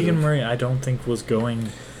 Yeah, Keegan Murray, I don't think was going.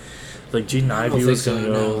 Like Jaden Ivey was going to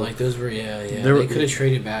go. No, like those were They could have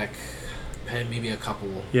traded back, maybe a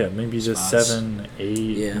couple. Yeah, maybe just spots. 7, 8.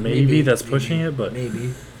 Yeah, maybe that's pushing it, but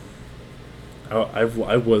maybe. I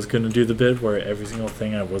was going to do the bid where every single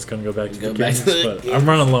thing I was going to go back to the Kings, but I'm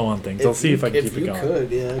running low on things. I'll see if I can keep it going. If you could,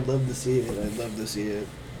 yeah, I'd love to see it.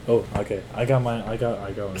 Oh, okay. I got mine. I got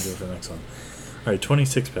to do it for the next one. All right,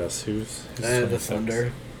 26 pass. Who's the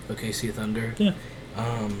Thunder. OKC Thunder. Yeah.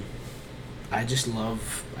 I just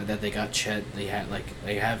love that they got Chet. They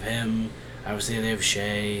have him. Obviously, they have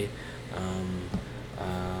Shea.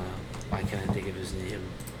 Why can't I think of his name?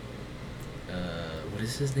 What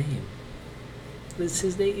is his name? What's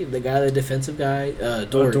his name? The guy, the defensive guy?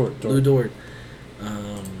 Dort. Lou Dort.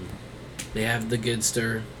 They have the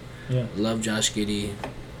Goodster. Yeah. Love Josh Giddey.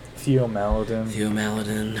 Theo Maledon.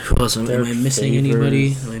 Who else? Am I missing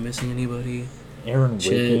anybody? Aaron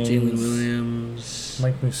Chet, Wiggins. Jalen Williams.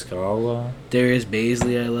 Mike Muscala. Darius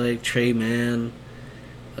Baisley I like. Trey Mann.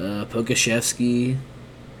 Pokashevsky.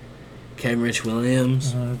 Kevin Rich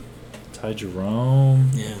Williams. Ty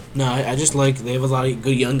Jerome. Yeah. No, I just like they have a lot of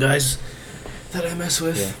good young guys that I mess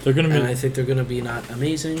with. Yeah, they're gonna be. And I think they're gonna be not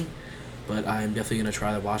amazing, but I'm definitely gonna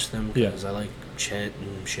try to watch them because I like Chet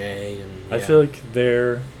and Shea and. I feel like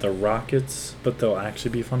they're the Rockets, but they'll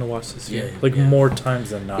actually be fun to watch this year. Yeah, more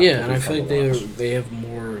times than not. Yeah, and I feel like they have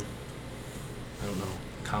more. I don't know,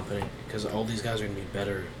 competent because all these guys are gonna be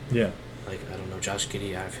better. Yeah. Like I don't know, Josh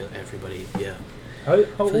Giddey. I feel everybody. Yeah. How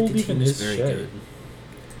old even is very Shea? good.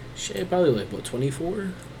 Shea probably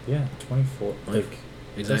 24. Yeah, 24. Like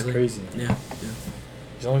exactly. That's crazy. Yeah.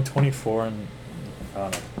 He's only 24, and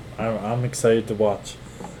I don't know. I'm excited to watch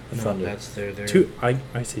the Thunder. That's their I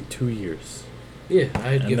say 2 years. Yeah,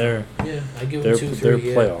 I'd give them 2, 3. They're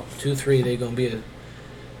playoff. 2, 3. They're gonna be a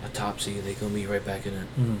top seed. They're gonna be right back in it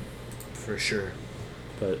for sure.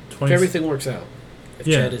 But if everything works out, if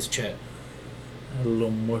Chet is Chet, a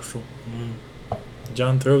little morsel.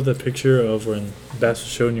 John, throw the picture of when Bass was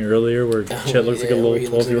showing you earlier where Chet looks like a little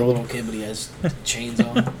 12-year-old. Like a little kid, but he has chains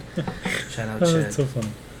on. Shout out Chet. That's so funny.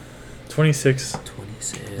 26.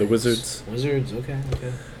 The Wizards. Okay.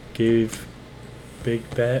 Gave Big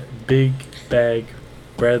Bag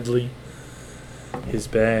Bradley his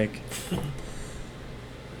bag.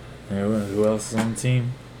 Who else is on the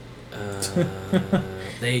team?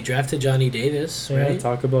 They drafted Johnny Davis, right?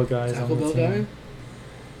 Taco Bell guys on the team.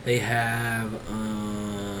 They have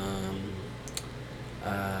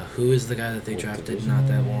who is the guy that they drafted not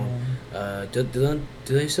that long? Do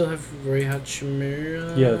they still have Roy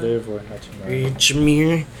Hachimura? Yeah, they have Roy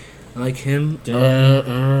Hachimura. I like him.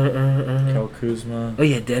 Kyle Kuzma. Oh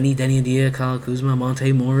yeah, Denny Dia, Kyle Kuzma,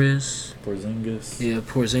 Monte Morris. Porzingis. Yeah,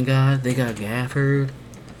 Porzingis. They got Gafford.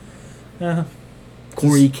 Yeah.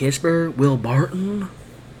 Corey Kispert, Will Barton.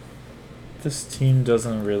 This team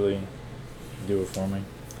doesn't really do it for me.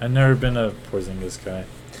 I've never been a Porzingis guy.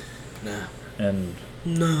 Nah. And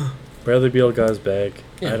Bradley Beal got his bag.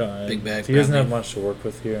 Yeah, big bag. He doesn't have much to work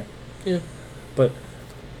with here. Yeah. But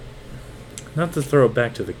not to throw it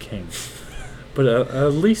back to the Kings, but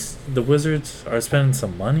at least the Wizards are spending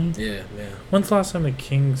some money. Yeah. When's the last time the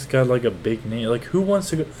Kings got like a big name? Like who wants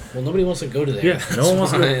to go? Well, nobody wants to go to there. Yeah, no one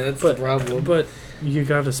wants to go. That's the problem. But you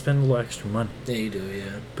got to spend a little extra money. Yeah, you do.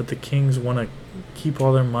 Yeah. But the Kings want to keep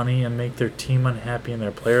all their money and make their team unhappy and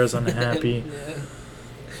their players unhappy.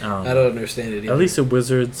 I don't understand it either. At least the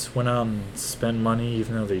Wizards went out and spent money,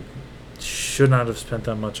 even though they should not have spent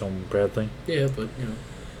that much on Bradley. Yeah, but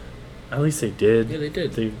at least they did. Yeah, they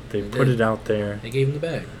did. They put it out there. They gave him the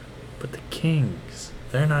bag. But the Kings,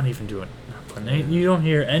 they're not even doing it. You don't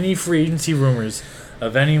hear any free agency rumors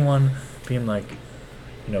of anyone being like,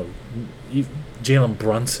 Jalen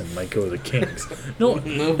Brunson might go to the Kings. No,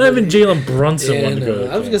 not even Jalen Brunson wanted to go to the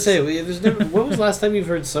Kings. I was going to say, there's never. When was the last time you've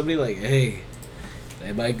heard somebody like, hey,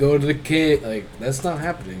 they might go to the Kings? Like, that's not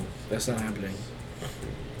happening.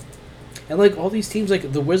 And, like, all these teams,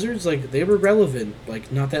 like, the Wizards, like, they were relevant.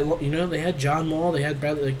 Like, not that long. They had John Wall. They had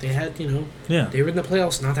Bradley. Like, they had, Yeah. They were in the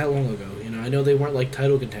playoffs not that long ago. I know they weren't, like,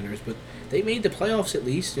 title contenders, but they made the playoffs at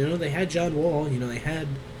least. You know, they had John Wall. You know, they had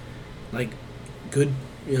like good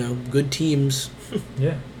teams.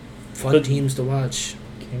 Yeah. Fun teams to watch.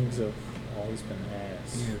 Kings have always been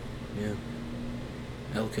ass. Yeah.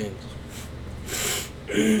 L Kings.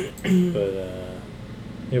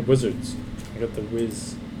 But Wizards. I got the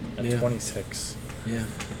Wiz at Yeah. 26. Yeah.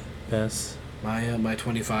 Yes. My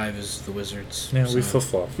 25 is the Wizards. Yeah, so. we flip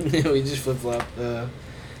flop. Yeah, we just flip flop.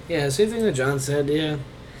 Yeah, same thing that John said. Yeah,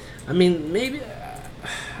 I mean maybe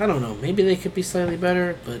I don't know. Maybe they could be slightly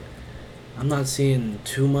better, but I'm not seeing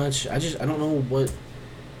too much. I don't know what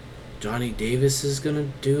Johnny Davis is gonna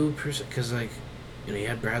do because like you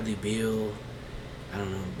had Bradley Beal. I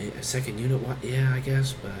don't know, maybe a second unit. What? Yeah, I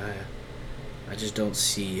guess, but I just don't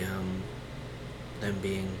see them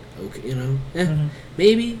being okay. Mm-hmm.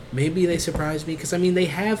 Maybe they surprise me because I mean they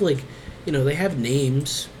have they have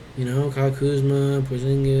names. Kyle Kuzma,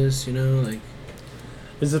 Porzingis. Like.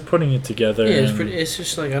 Is it putting it together? Yeah, it's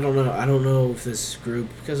just like I don't know. I don't know if this group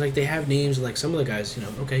because like they have names like some of the guys.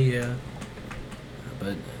 Okay, yeah,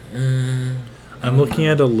 but I'm looking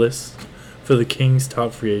at a list for the Kings'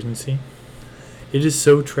 top free agency. It is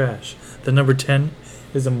so trash. The number 10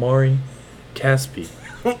 is Amari Caspi.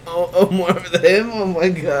 more of him? Oh my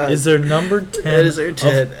god! Is their number 10? That is their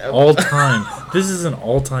 10 of all time. This is an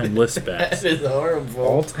all-time list, Bass. That is horrible.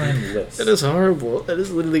 All-time list. That is horrible. That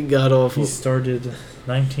is literally god awful. He started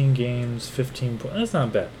 19 games, 15 points. That's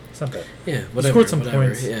not bad. It's not bad. Yeah, whatever. He scored some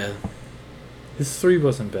points. Yeah, his 3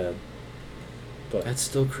 wasn't bad. But that's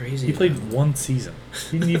still crazy. He played 1 season.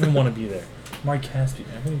 He didn't even want to be there. Mark Caspi.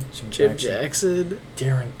 I think Jim Jackson.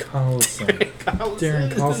 Darren Collison.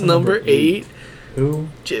 Darren Collison. Number 8. Who?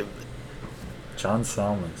 Jim. John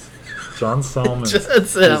Salmons. John Salmons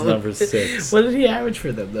is number 6. What did he average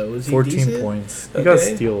for them, though? Was he 14 decent? points. He got a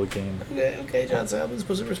steal a game. Okay, John Salmons.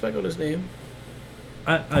 Put some respect on his name.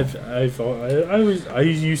 I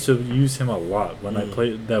used to use him a lot when I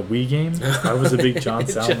played that Wii game. I was a big John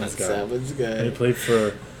Salmons guy. And he played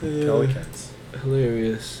for Pelicans.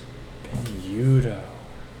 Hilarious. Penudo.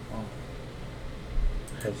 Oh.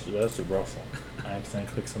 That's a rough one. I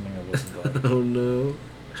accidentally clicked something I wasn't like. Oh no.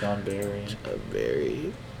 John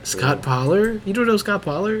Barry. Scott Pollard? You don't know Scott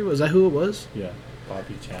Pollard? Was that who it was? Yeah.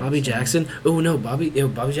 Bobby Jackson. Oh no, Bobby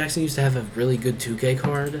Jackson used to have a really good 2K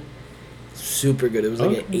card. Super good. It was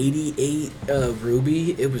like an 88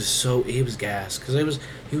 Ruby. It was gas because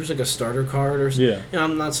he was like a starter card or something. Yeah.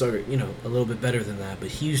 I'm not starter. A little bit better than that, but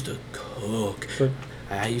he used to cook. But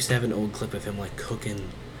I used to have an old clip of him like cooking.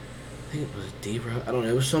 I think it was D-Rock. I don't know.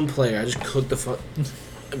 It was some player. I just cooked the fuck.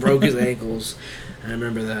 Broke his ankles. I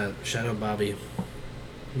remember that. Shout out Bobby.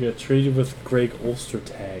 You got traded with Greg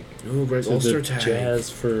Olstertag. Ooh, Greg Olstertag. Jazz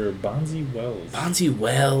for Bonzi Wells. Bonzi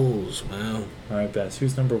Wells. Wow. All right, Bass.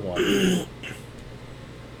 Who's number 1?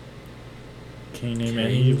 Can you name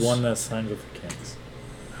anyone that signed with the Kings?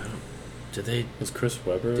 Did they? Was Chris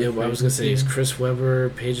Webber? Yeah, I was gonna say it's Chris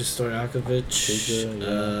Webber, Peja Stojakovic.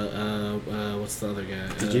 Peja, what's the other guy?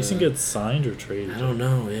 Did Jason get signed or traded? I don't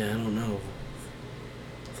know. Yeah, I don't know.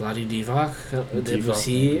 Vladi Divac? Was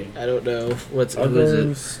he? Maybe. I don't know. Who is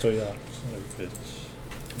it? Stojakovic.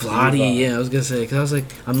 Vladi. Yeah, I was gonna say because I was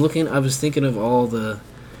like, I was thinking of all the.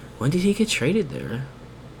 When did he get traded there?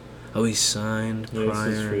 Oh, he signed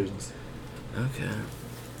prior. Okay.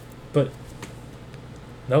 But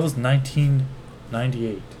that was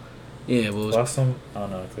 1998. Yeah, well, last time. Oh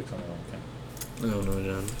no, I clicked on the wrong thing.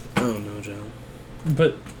 Oh no, John.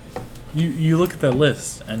 But you look at that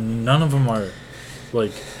list, and none of them are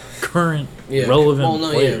like current relevant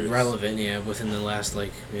players. Yeah, relevant. Yeah, within the last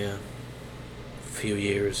few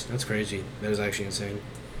years. That's crazy. That is actually insane.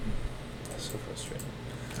 That's so frustrating.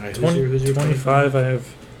 All right, 25. 25. I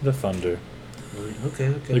have the Thunder.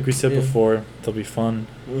 Okay. Like we said before, they'll be fun.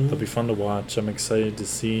 Mm-hmm. They'll be fun to watch. I'm excited to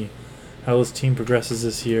see how this team progresses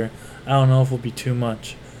this year. I don't know if it'll be too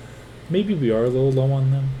much. Maybe we are a little low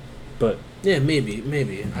on them, but yeah, maybe.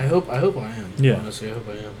 I hope I am. Yeah, honestly, I hope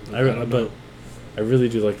I am. But I really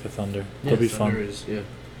do like the Thunder. They'll be Thunder fun. Is,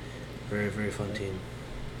 very very fun team.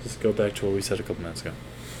 Just go back to what we said a couple minutes ago.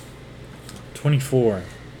 24.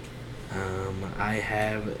 I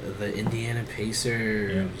have the Indiana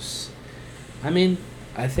Pacers. Yeah. I mean,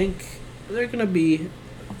 I think they're gonna be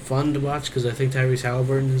fun to watch because I think Tyrese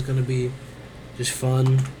Halliburton is gonna be just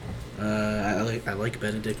fun. I like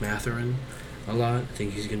Benedict Mathurin a lot. I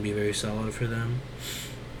think he's gonna be very solid for them.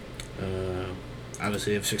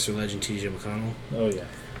 Obviously, they have Sixer legend T.J. McConnell. Oh yeah.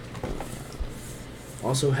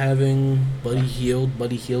 Also having Buddy Hield.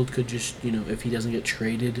 Buddy Hield could just if he doesn't get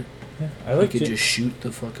traded, he could just shoot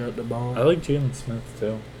the fuck out the ball. I like Jalen Smith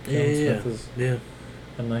too. Smith is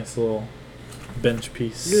a nice little bench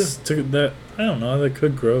piece. Yeah. That I don't know. That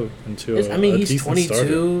could grow into. I mean, a he's decent 22.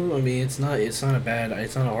 starter. I mean, it's not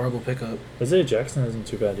a horrible pickup. Isaiah Jackson isn't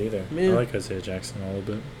too bad either. Yeah. I like Isaiah Jackson a little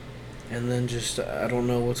bit. And then I don't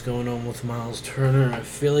know what's going on with Miles Turner. I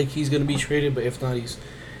feel like he's gonna be traded, but if not,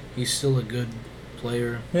 he's still a good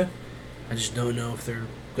player. Yeah. I just don't know if they're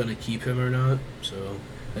gonna keep him or not. So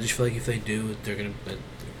I just feel like if they do,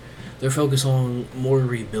 they're focused on more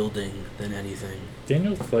rebuilding than anything.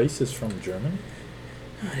 Daniel Weiss is from Germany.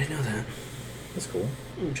 Oh, I didn't know that. That's cool.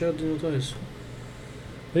 Shout out to Daniel Weiss.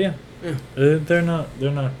 But yeah, they're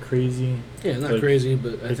not crazy. Yeah, not crazy,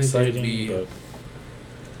 but I think exciting, but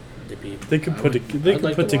they could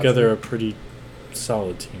put together a pretty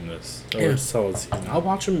solid team. Solid team. I'll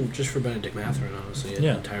watch them just for Benedict Mathurin, honestly.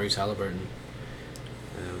 Yeah. And Tyrese Halliburton.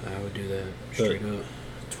 I would do that straight up.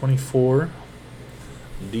 24,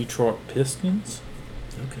 Detroit Pistons.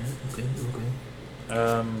 Okay.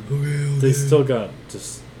 They still got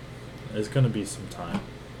just. It's gonna be some time.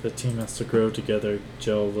 The team has to grow together,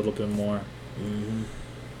 gel a little bit more. Mm-hmm.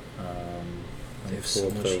 They have so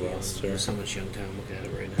much young talent. Look at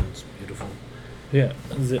it right now. It's beautiful. Yeah.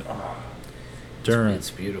 Durant.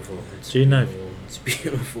 It's beautiful. It's Jaden Ivey. It's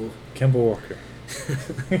beautiful. Kemba Walker.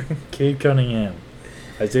 Cade Cunningham.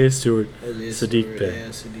 Isaiah Stewart. Sadiq Bey. Yeah,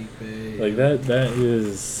 Sadiq Bey. Like that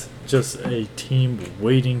is just a team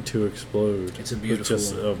waiting to explode. It's a beautiful.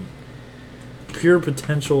 With just pure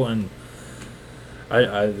potential, and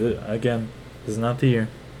again, this is not the year.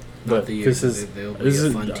 Not the year.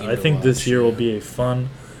 I think this year will be a fun,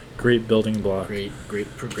 great building block. Great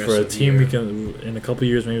progressive for a team year. we can in a couple of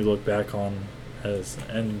years maybe look back on as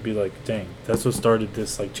and be like, dang, that's what started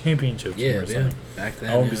this like championship team or something. Back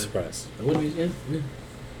then. I won't be surprised. I wouldn't be. Yeah.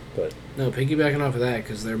 But no, piggybacking off of that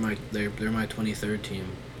because they're my 23rd team.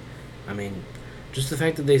 I mean, just the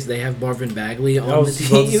fact that they have Marvin Bagley on the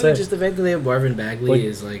team, just the fact that they have Marvin Bagley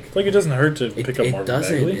is like it doesn't hurt to pick up Marvin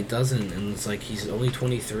Bagley. It doesn't, and it's like he's only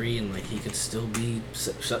 23, and like he could still be,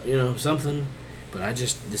 something. But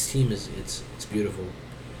this team it's beautiful.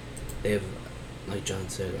 They have, like John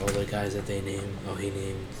said, all the guys that he named.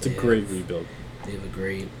 It's a great rebuild. They have a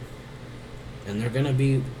great, and they're gonna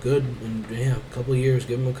be good in a couple of years.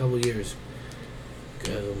 Give them a couple of years.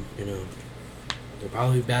 They're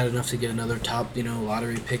probably bad enough to get another top,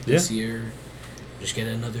 lottery pick this year. Just get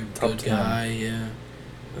another top good 10. Guy, yeah.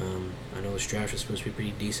 I know this draft is supposed to be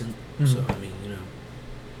pretty decent, so I mean,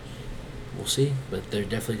 we'll see. But they're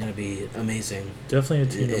definitely going to be amazing. Definitely a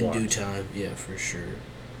team to watch. In due time, yeah, for sure.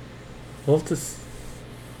 We'll have to.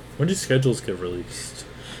 When do schedules get released?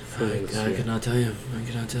 I could not tell you.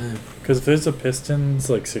 Because if there's a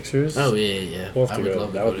Pistons like Sixers. Oh yeah. We'll have to go.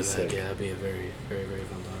 That would be sick. Yeah, that'd be a very, very, very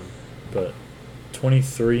fun time. But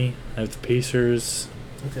 23, I have the Pacers.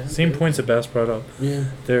 Okay. Same points that Bass brought up.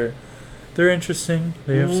 Yeah. They're interesting.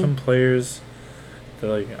 They have some players.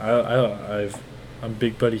 They're like I'm a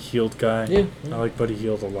big Buddy Hield guy. Yeah. I like Buddy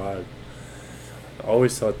Hield a lot. I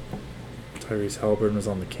always thought Tyrese Halliburton was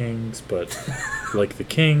on the Kings, but like the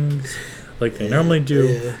Kings, like they normally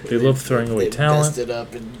do, they love throwing away talent. Messed it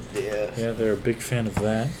up and Yeah, they're a big fan of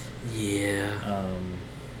that. Yeah.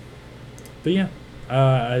 But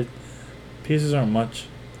yeah, Pacers aren't much.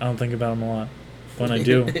 I don't think about them a lot. When I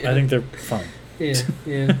do, I think they're fun. Yeah.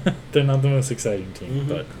 They're not the most exciting team,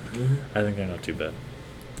 but I think they're not too bad.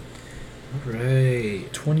 All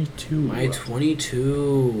right. 22. My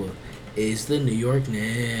 22 is the New York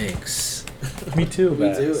Knicks. Me too,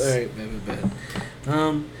 Me too? All right,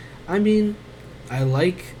 bad. I mean, I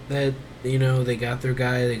like that, they got their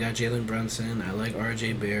guy. They got Jalen Brunson. I like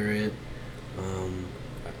R.J. Barrett.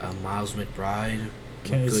 Miles McBride.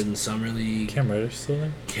 Good in Summer League. Cam Reddish still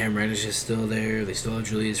there? Cam Reddish is still there. They still have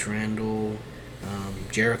Julius Randle.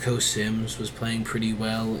 Jericho Sims was playing pretty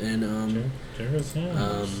well in Jericho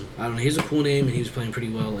Sims. I don't know, he's a cool name, and he was playing pretty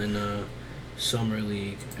well in Summer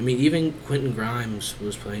League. I mean, even Quentin Grimes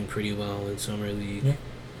was playing pretty well in Summer League. Yeah.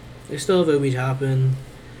 They still have Obi Toppin.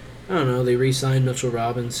 I don't know, they re-signed Mitchell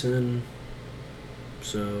Robinson.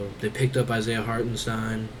 So they picked up Isaiah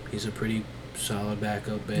Hartenstein. He's a pretty solid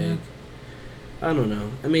backup big. Yeah. I don't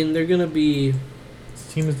know. I mean, they're gonna be.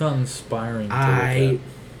 This team is not inspiring.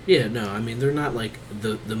 Yeah, no. I mean, they're not like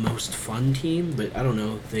the most fun team, but I don't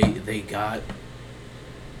know. They got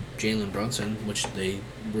Jalen Brunson, which they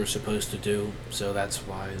were supposed to do, so that's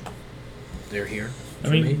why they're here. I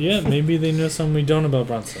mean, maybe they know something we don't about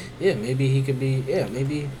Brunson. Yeah, maybe he could be. Yeah,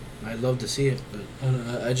 maybe. I'd love to see it, but I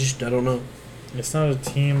don't know. It's not a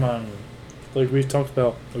team like we've talked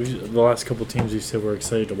about the last couple teams. You said we're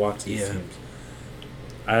excited to watch these teams.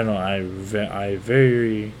 I don't know. I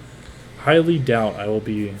very highly doubt I will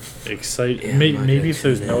be excited. Yeah, maybe if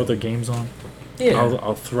there's no other games on. Yeah.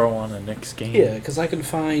 I'll throw on a Knicks game. Yeah, because I can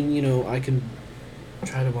find, I can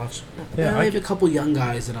try to watch. Yeah, I have a couple young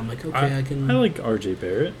guys that I'm like, okay, I can. I like R.J.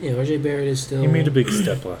 Barrett. Yeah, R.J. Barrett is still. He made a big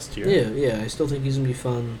step last year. Yeah. I still think he's gonna be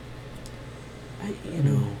fun.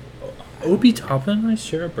 Obi Toppin and I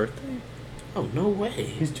share a birthday. Oh, no way.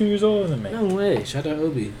 He's 2 years older than me. No way. Shout out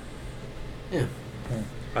Obi. Yeah.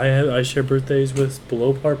 I share birthdays with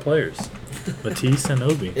below par players, Matisse and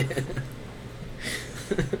Obi.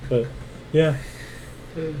 But yeah,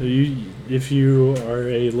 if you are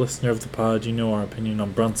a listener of the pod, you know our opinion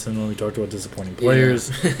on Brunson when we talked about disappointing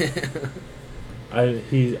players.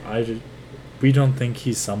 We don't think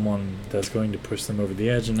he's someone that's going to push them over the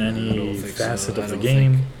edge in any facet of the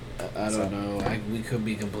game. I don't know. We could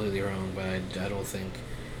be completely wrong, but I don't think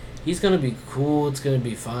he's gonna be cool. It's gonna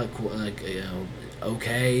be fun, cool,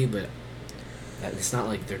 okay, but it's not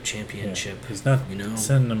like their championship. Yeah, he's not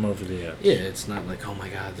sending them over the edge. Yeah, it's not like, oh my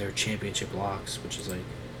god, they're championship locks, which is like,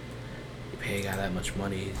 you pay a guy that much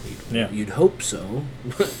money, you'd hope so.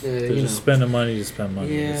 They're just spending money to spend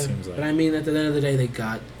money. Yeah, it seems like. But I mean, at the end of the day, they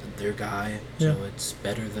got their guy, so Yeah. it's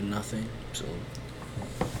better than nothing. So,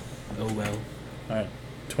 oh well. All right,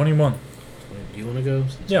 21. Do you want to go?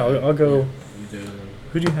 Yeah, I'll go. Yeah, you go.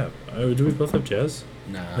 Who do you have? Do we both have Jazz?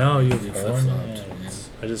 Nah. No, you have flip-flopped. Horn.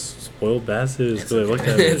 I just spoiled Bassett because I looked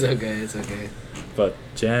at It's it. It's okay. But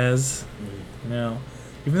Jazz,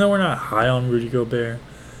 even though we're not high on Rudy Gobert,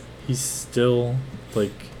 he's still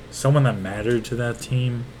like someone that mattered to that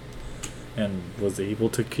team and was able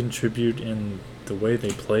to contribute in the way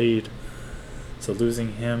they played. So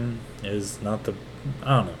losing him is not the.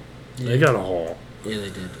 I don't know. Yeah. They got a haul. Yeah, they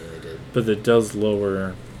did. But it does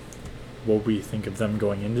lower what we think of them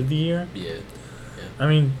going into the year. Yeah. I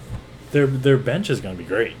mean, their bench is going to be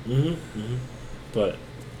great. Mm-hmm. But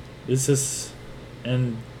this is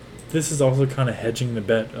also kind of hedging the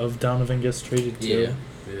bet of Donovan gets traded too. Yeah.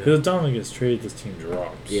 Because if Donovan gets traded, this team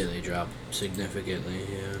drops. Yeah, they drop significantly.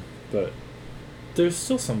 Yeah. But there's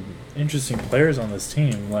still some interesting players on this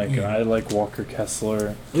team. Like I like Walker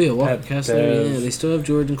Kessler. Oh yeah, Walker Kessler. Bev, they still have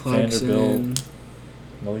Jordan Clarkson. Vanderbilt,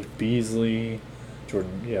 Malik Beasley,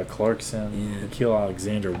 Clarkson, Nikhil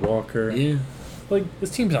Alexander Walker. Yeah. Like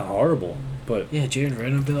this team's not horrible, but Jared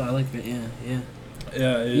Vanderbilt. I like that.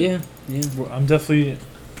 yeah. I'm definitely.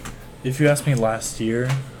 If you asked me last year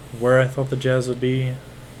where I thought the Jazz would be,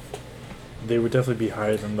 they would definitely be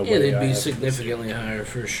higher than the way. Yeah, they'd be significantly higher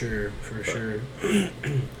for sure. I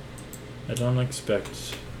don't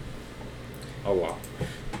expect a lot,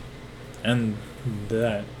 and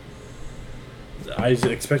that I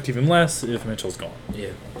expect even less if Mitchell's gone.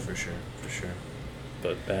 Yeah, for sure.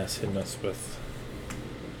 But Bass hitting us with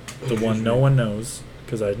the one no one knows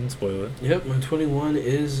because I didn't spoil it. Yep, my 21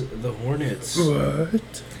 is the Hornets.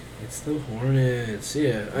 What? It's the Hornets.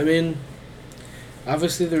 Yeah, I mean,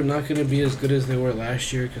 obviously they're not going to be as good as they were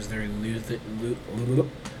last year because they're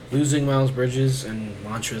losing Miles Bridges and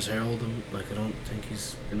Montrezl Harrell. Like, I don't think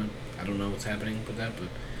he's gonna. I don't know what's happening with that, but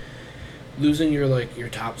losing your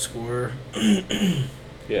top scorer.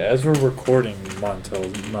 Yeah, as we're recording,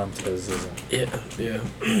 Montez isn't. Yeah.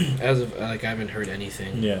 As of I haven't heard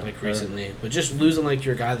anything. Yeah, recently, but just losing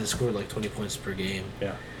your guy that scored 20 points per game.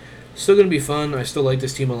 Yeah. Still gonna be fun. I still like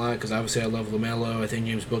this team a lot because obviously I love LaMelo. I think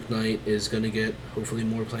James Bouknight is gonna get hopefully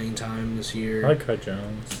more playing time this year. I like Kai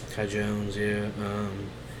Jones. Yeah.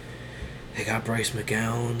 They got Bryce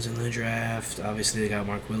McGowens in the draft. Obviously they got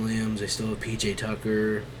Mark Williams. They still have PJ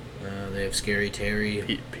Tucker. They have Scary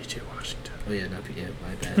Terry. PJ Washington. Oh yeah, not PJ.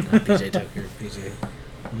 My bad. Not PJ Tucker. PJ.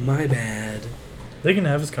 My bad. They can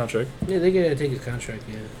have his contract. Yeah, they gotta take his contract.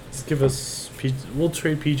 Yeah. Just give us. We'll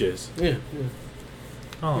trade PJs. Yeah.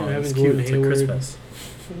 Oh, Yeah, that's having cute. Gordon It's like Hayward. Christmas.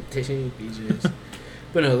 Taking PJs.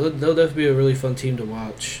 But no, they'll definitely be a really fun team to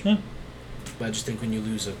watch. Yeah. But I just think when you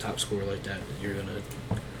lose a top scorer like that, you're gonna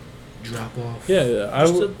drop off. Yeah,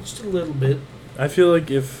 just a little bit. I feel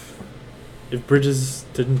like if Bridges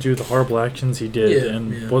didn't do the horrible actions he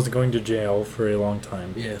did wasn't going to jail for a long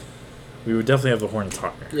time, we would definitely have the Hornets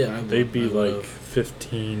higher. Yeah, they'd be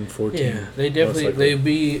 15, 14. Yeah, they definitely they'd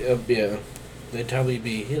be they'd probably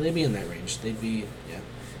be they'd be in that range. They'd be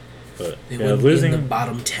But they would be in the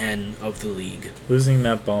bottom 10 of the league. Losing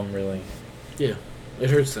that bum really It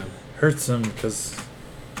hurts them. hurts them because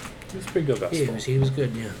he was pretty good basketball. He was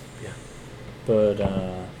good. Yeah. But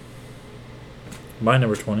my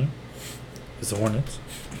number 20 is the Hornets.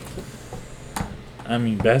 I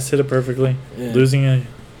mean, Bass hit it perfectly. Yeah. Losing a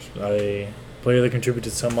player that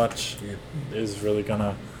contributed so much is really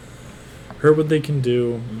gonna hurt what they can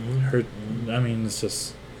do. Mm-hmm. I mean, it's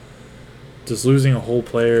just losing a whole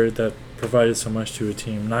player that provided so much to a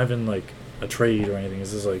team. Not even a trade or anything.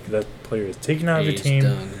 It's just like that player is taken out of the He's team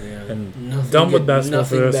done, yeah. and done with basketball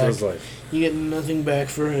for the rest of his life. You get nothing back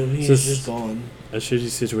for him. He's just gone. A shitty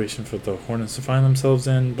situation for the Hornets to find themselves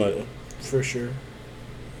in, but yeah, for sure.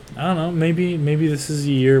 I don't know. Maybe this is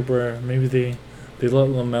a year where maybe they let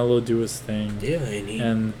LaMelo do his thing. Yeah, and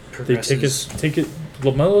he they take it.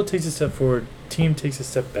 LaMelo takes a step forward. Team takes a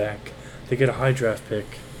step back. They get a high draft pick.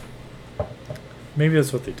 Maybe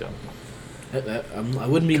that's what they do. I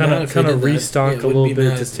wouldn't be mad if kind they of did restock that. a little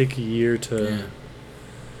bit. Just take a year to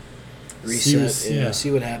reset.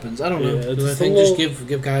 See what happens. I don't know. I think just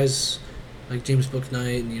give guys like James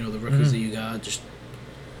Bouknight and the rookies that you got just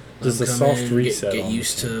a soft reset. Get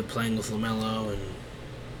used to playing with LaMelo and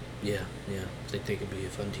I think they could be a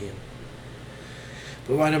fun team.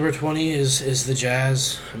 But my number 20 is the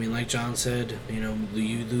Jazz. I mean, like John said,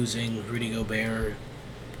 you losing Rudy Gobert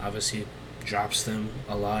obviously drops them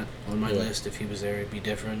a lot on my list. If he was there, it'd be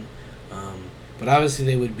different. But obviously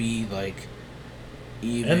they would be like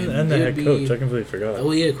even. And the head coach, I completely forgot.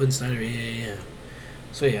 Oh yeah, Quinn Snyder. Yeah.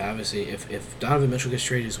 So yeah, obviously if Donovan Mitchell gets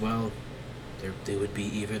traded as well, they would be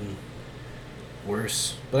even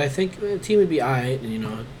worse. But I think the team would be alright.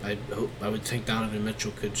 And I would think Donovan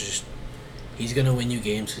Mitchell could just. He's gonna win you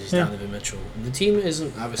games because he's Donovan Mitchell. And the team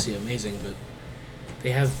isn't obviously amazing, but they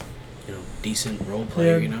have decent role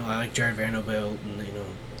player. Yeah. I like Jared Vanderbilt, and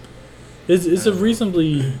It's a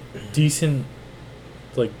reasonably decent,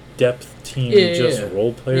 like, depth team,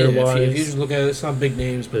 role player wise. If you just look at it, it's not big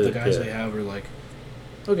names, but the guys they have are like,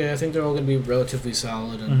 okay, I think they're all going to be relatively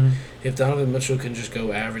solid. And if Donovan Mitchell can just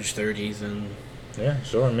go average 30, then yeah,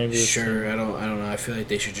 sure, maybe. Sure, I don't know. I feel like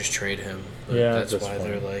they should just trade him. But that's why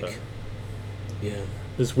they're like,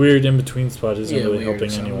 this weird in between spot isn't really helping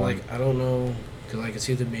so anyone. Like, I don't know. Because I could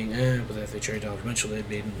see them being but if they trade Donovan Mitchell, they'd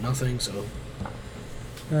be nothing, so.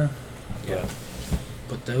 Yeah.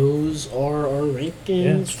 But those are our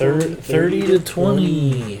rankings. Yeah, 30 to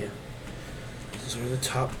 20. Those are the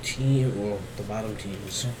top team, the bottom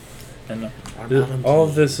teams. And all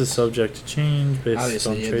of this is subject to change based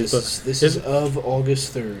on trades. This is of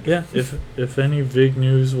August 3rd. Yeah, if any big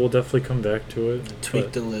news, we'll definitely come back to it.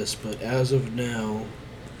 Tweak the list, but as of now...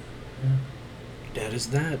 Yeah. That is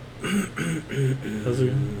that.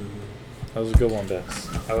 That was a good one, Bass.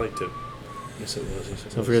 I liked it. Yes, it was.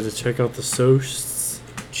 Don't forget to check out the socials.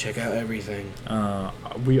 Check out everything.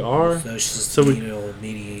 We are.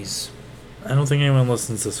 Medias. I don't think anyone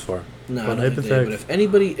listens this far. No, but if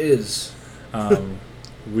anybody is,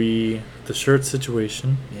 the shirt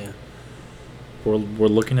situation. Yeah. We're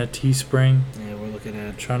looking at Teespring. Yeah, we're looking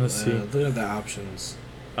at trying to see. Looking at the options.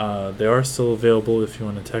 They are still available if you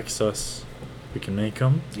want to text us. We can make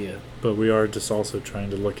them. Yeah. But we are just also trying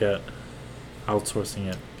to look at outsourcing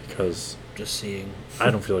it because just seeing. I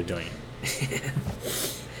don't feel like doing it.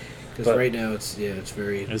 Because right now it's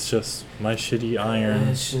very. It's just my shitty iron.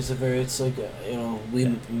 It's just it's like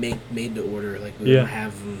we made to order, like we don't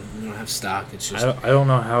have stock. It's just I don't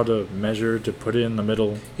know how to measure to put it in the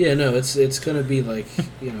middle. Yeah, no, it's gonna be like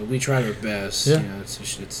we try our best. Yeah.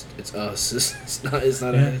 It's us. It's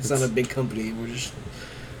not a big company.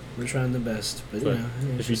 We're trying the best. But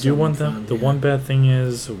if you do want them, the one bad thing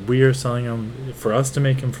is we are selling them for us to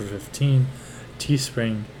make them for 15.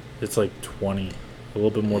 Teespring, it's like 20. A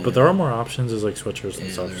little bit more, but there are more options as like sweatshirts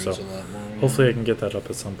and stuff. So hopefully I can get that up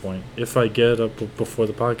at some point. If I get it up before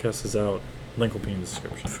the podcast is out, link will be in the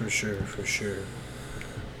description. For sure.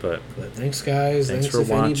 But thanks, guys. Thanks for if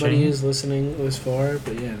watching. Anybody is listening this far.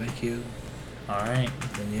 But thank you. All right.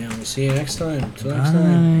 And we'll see you next time. Till next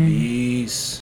time. Peace.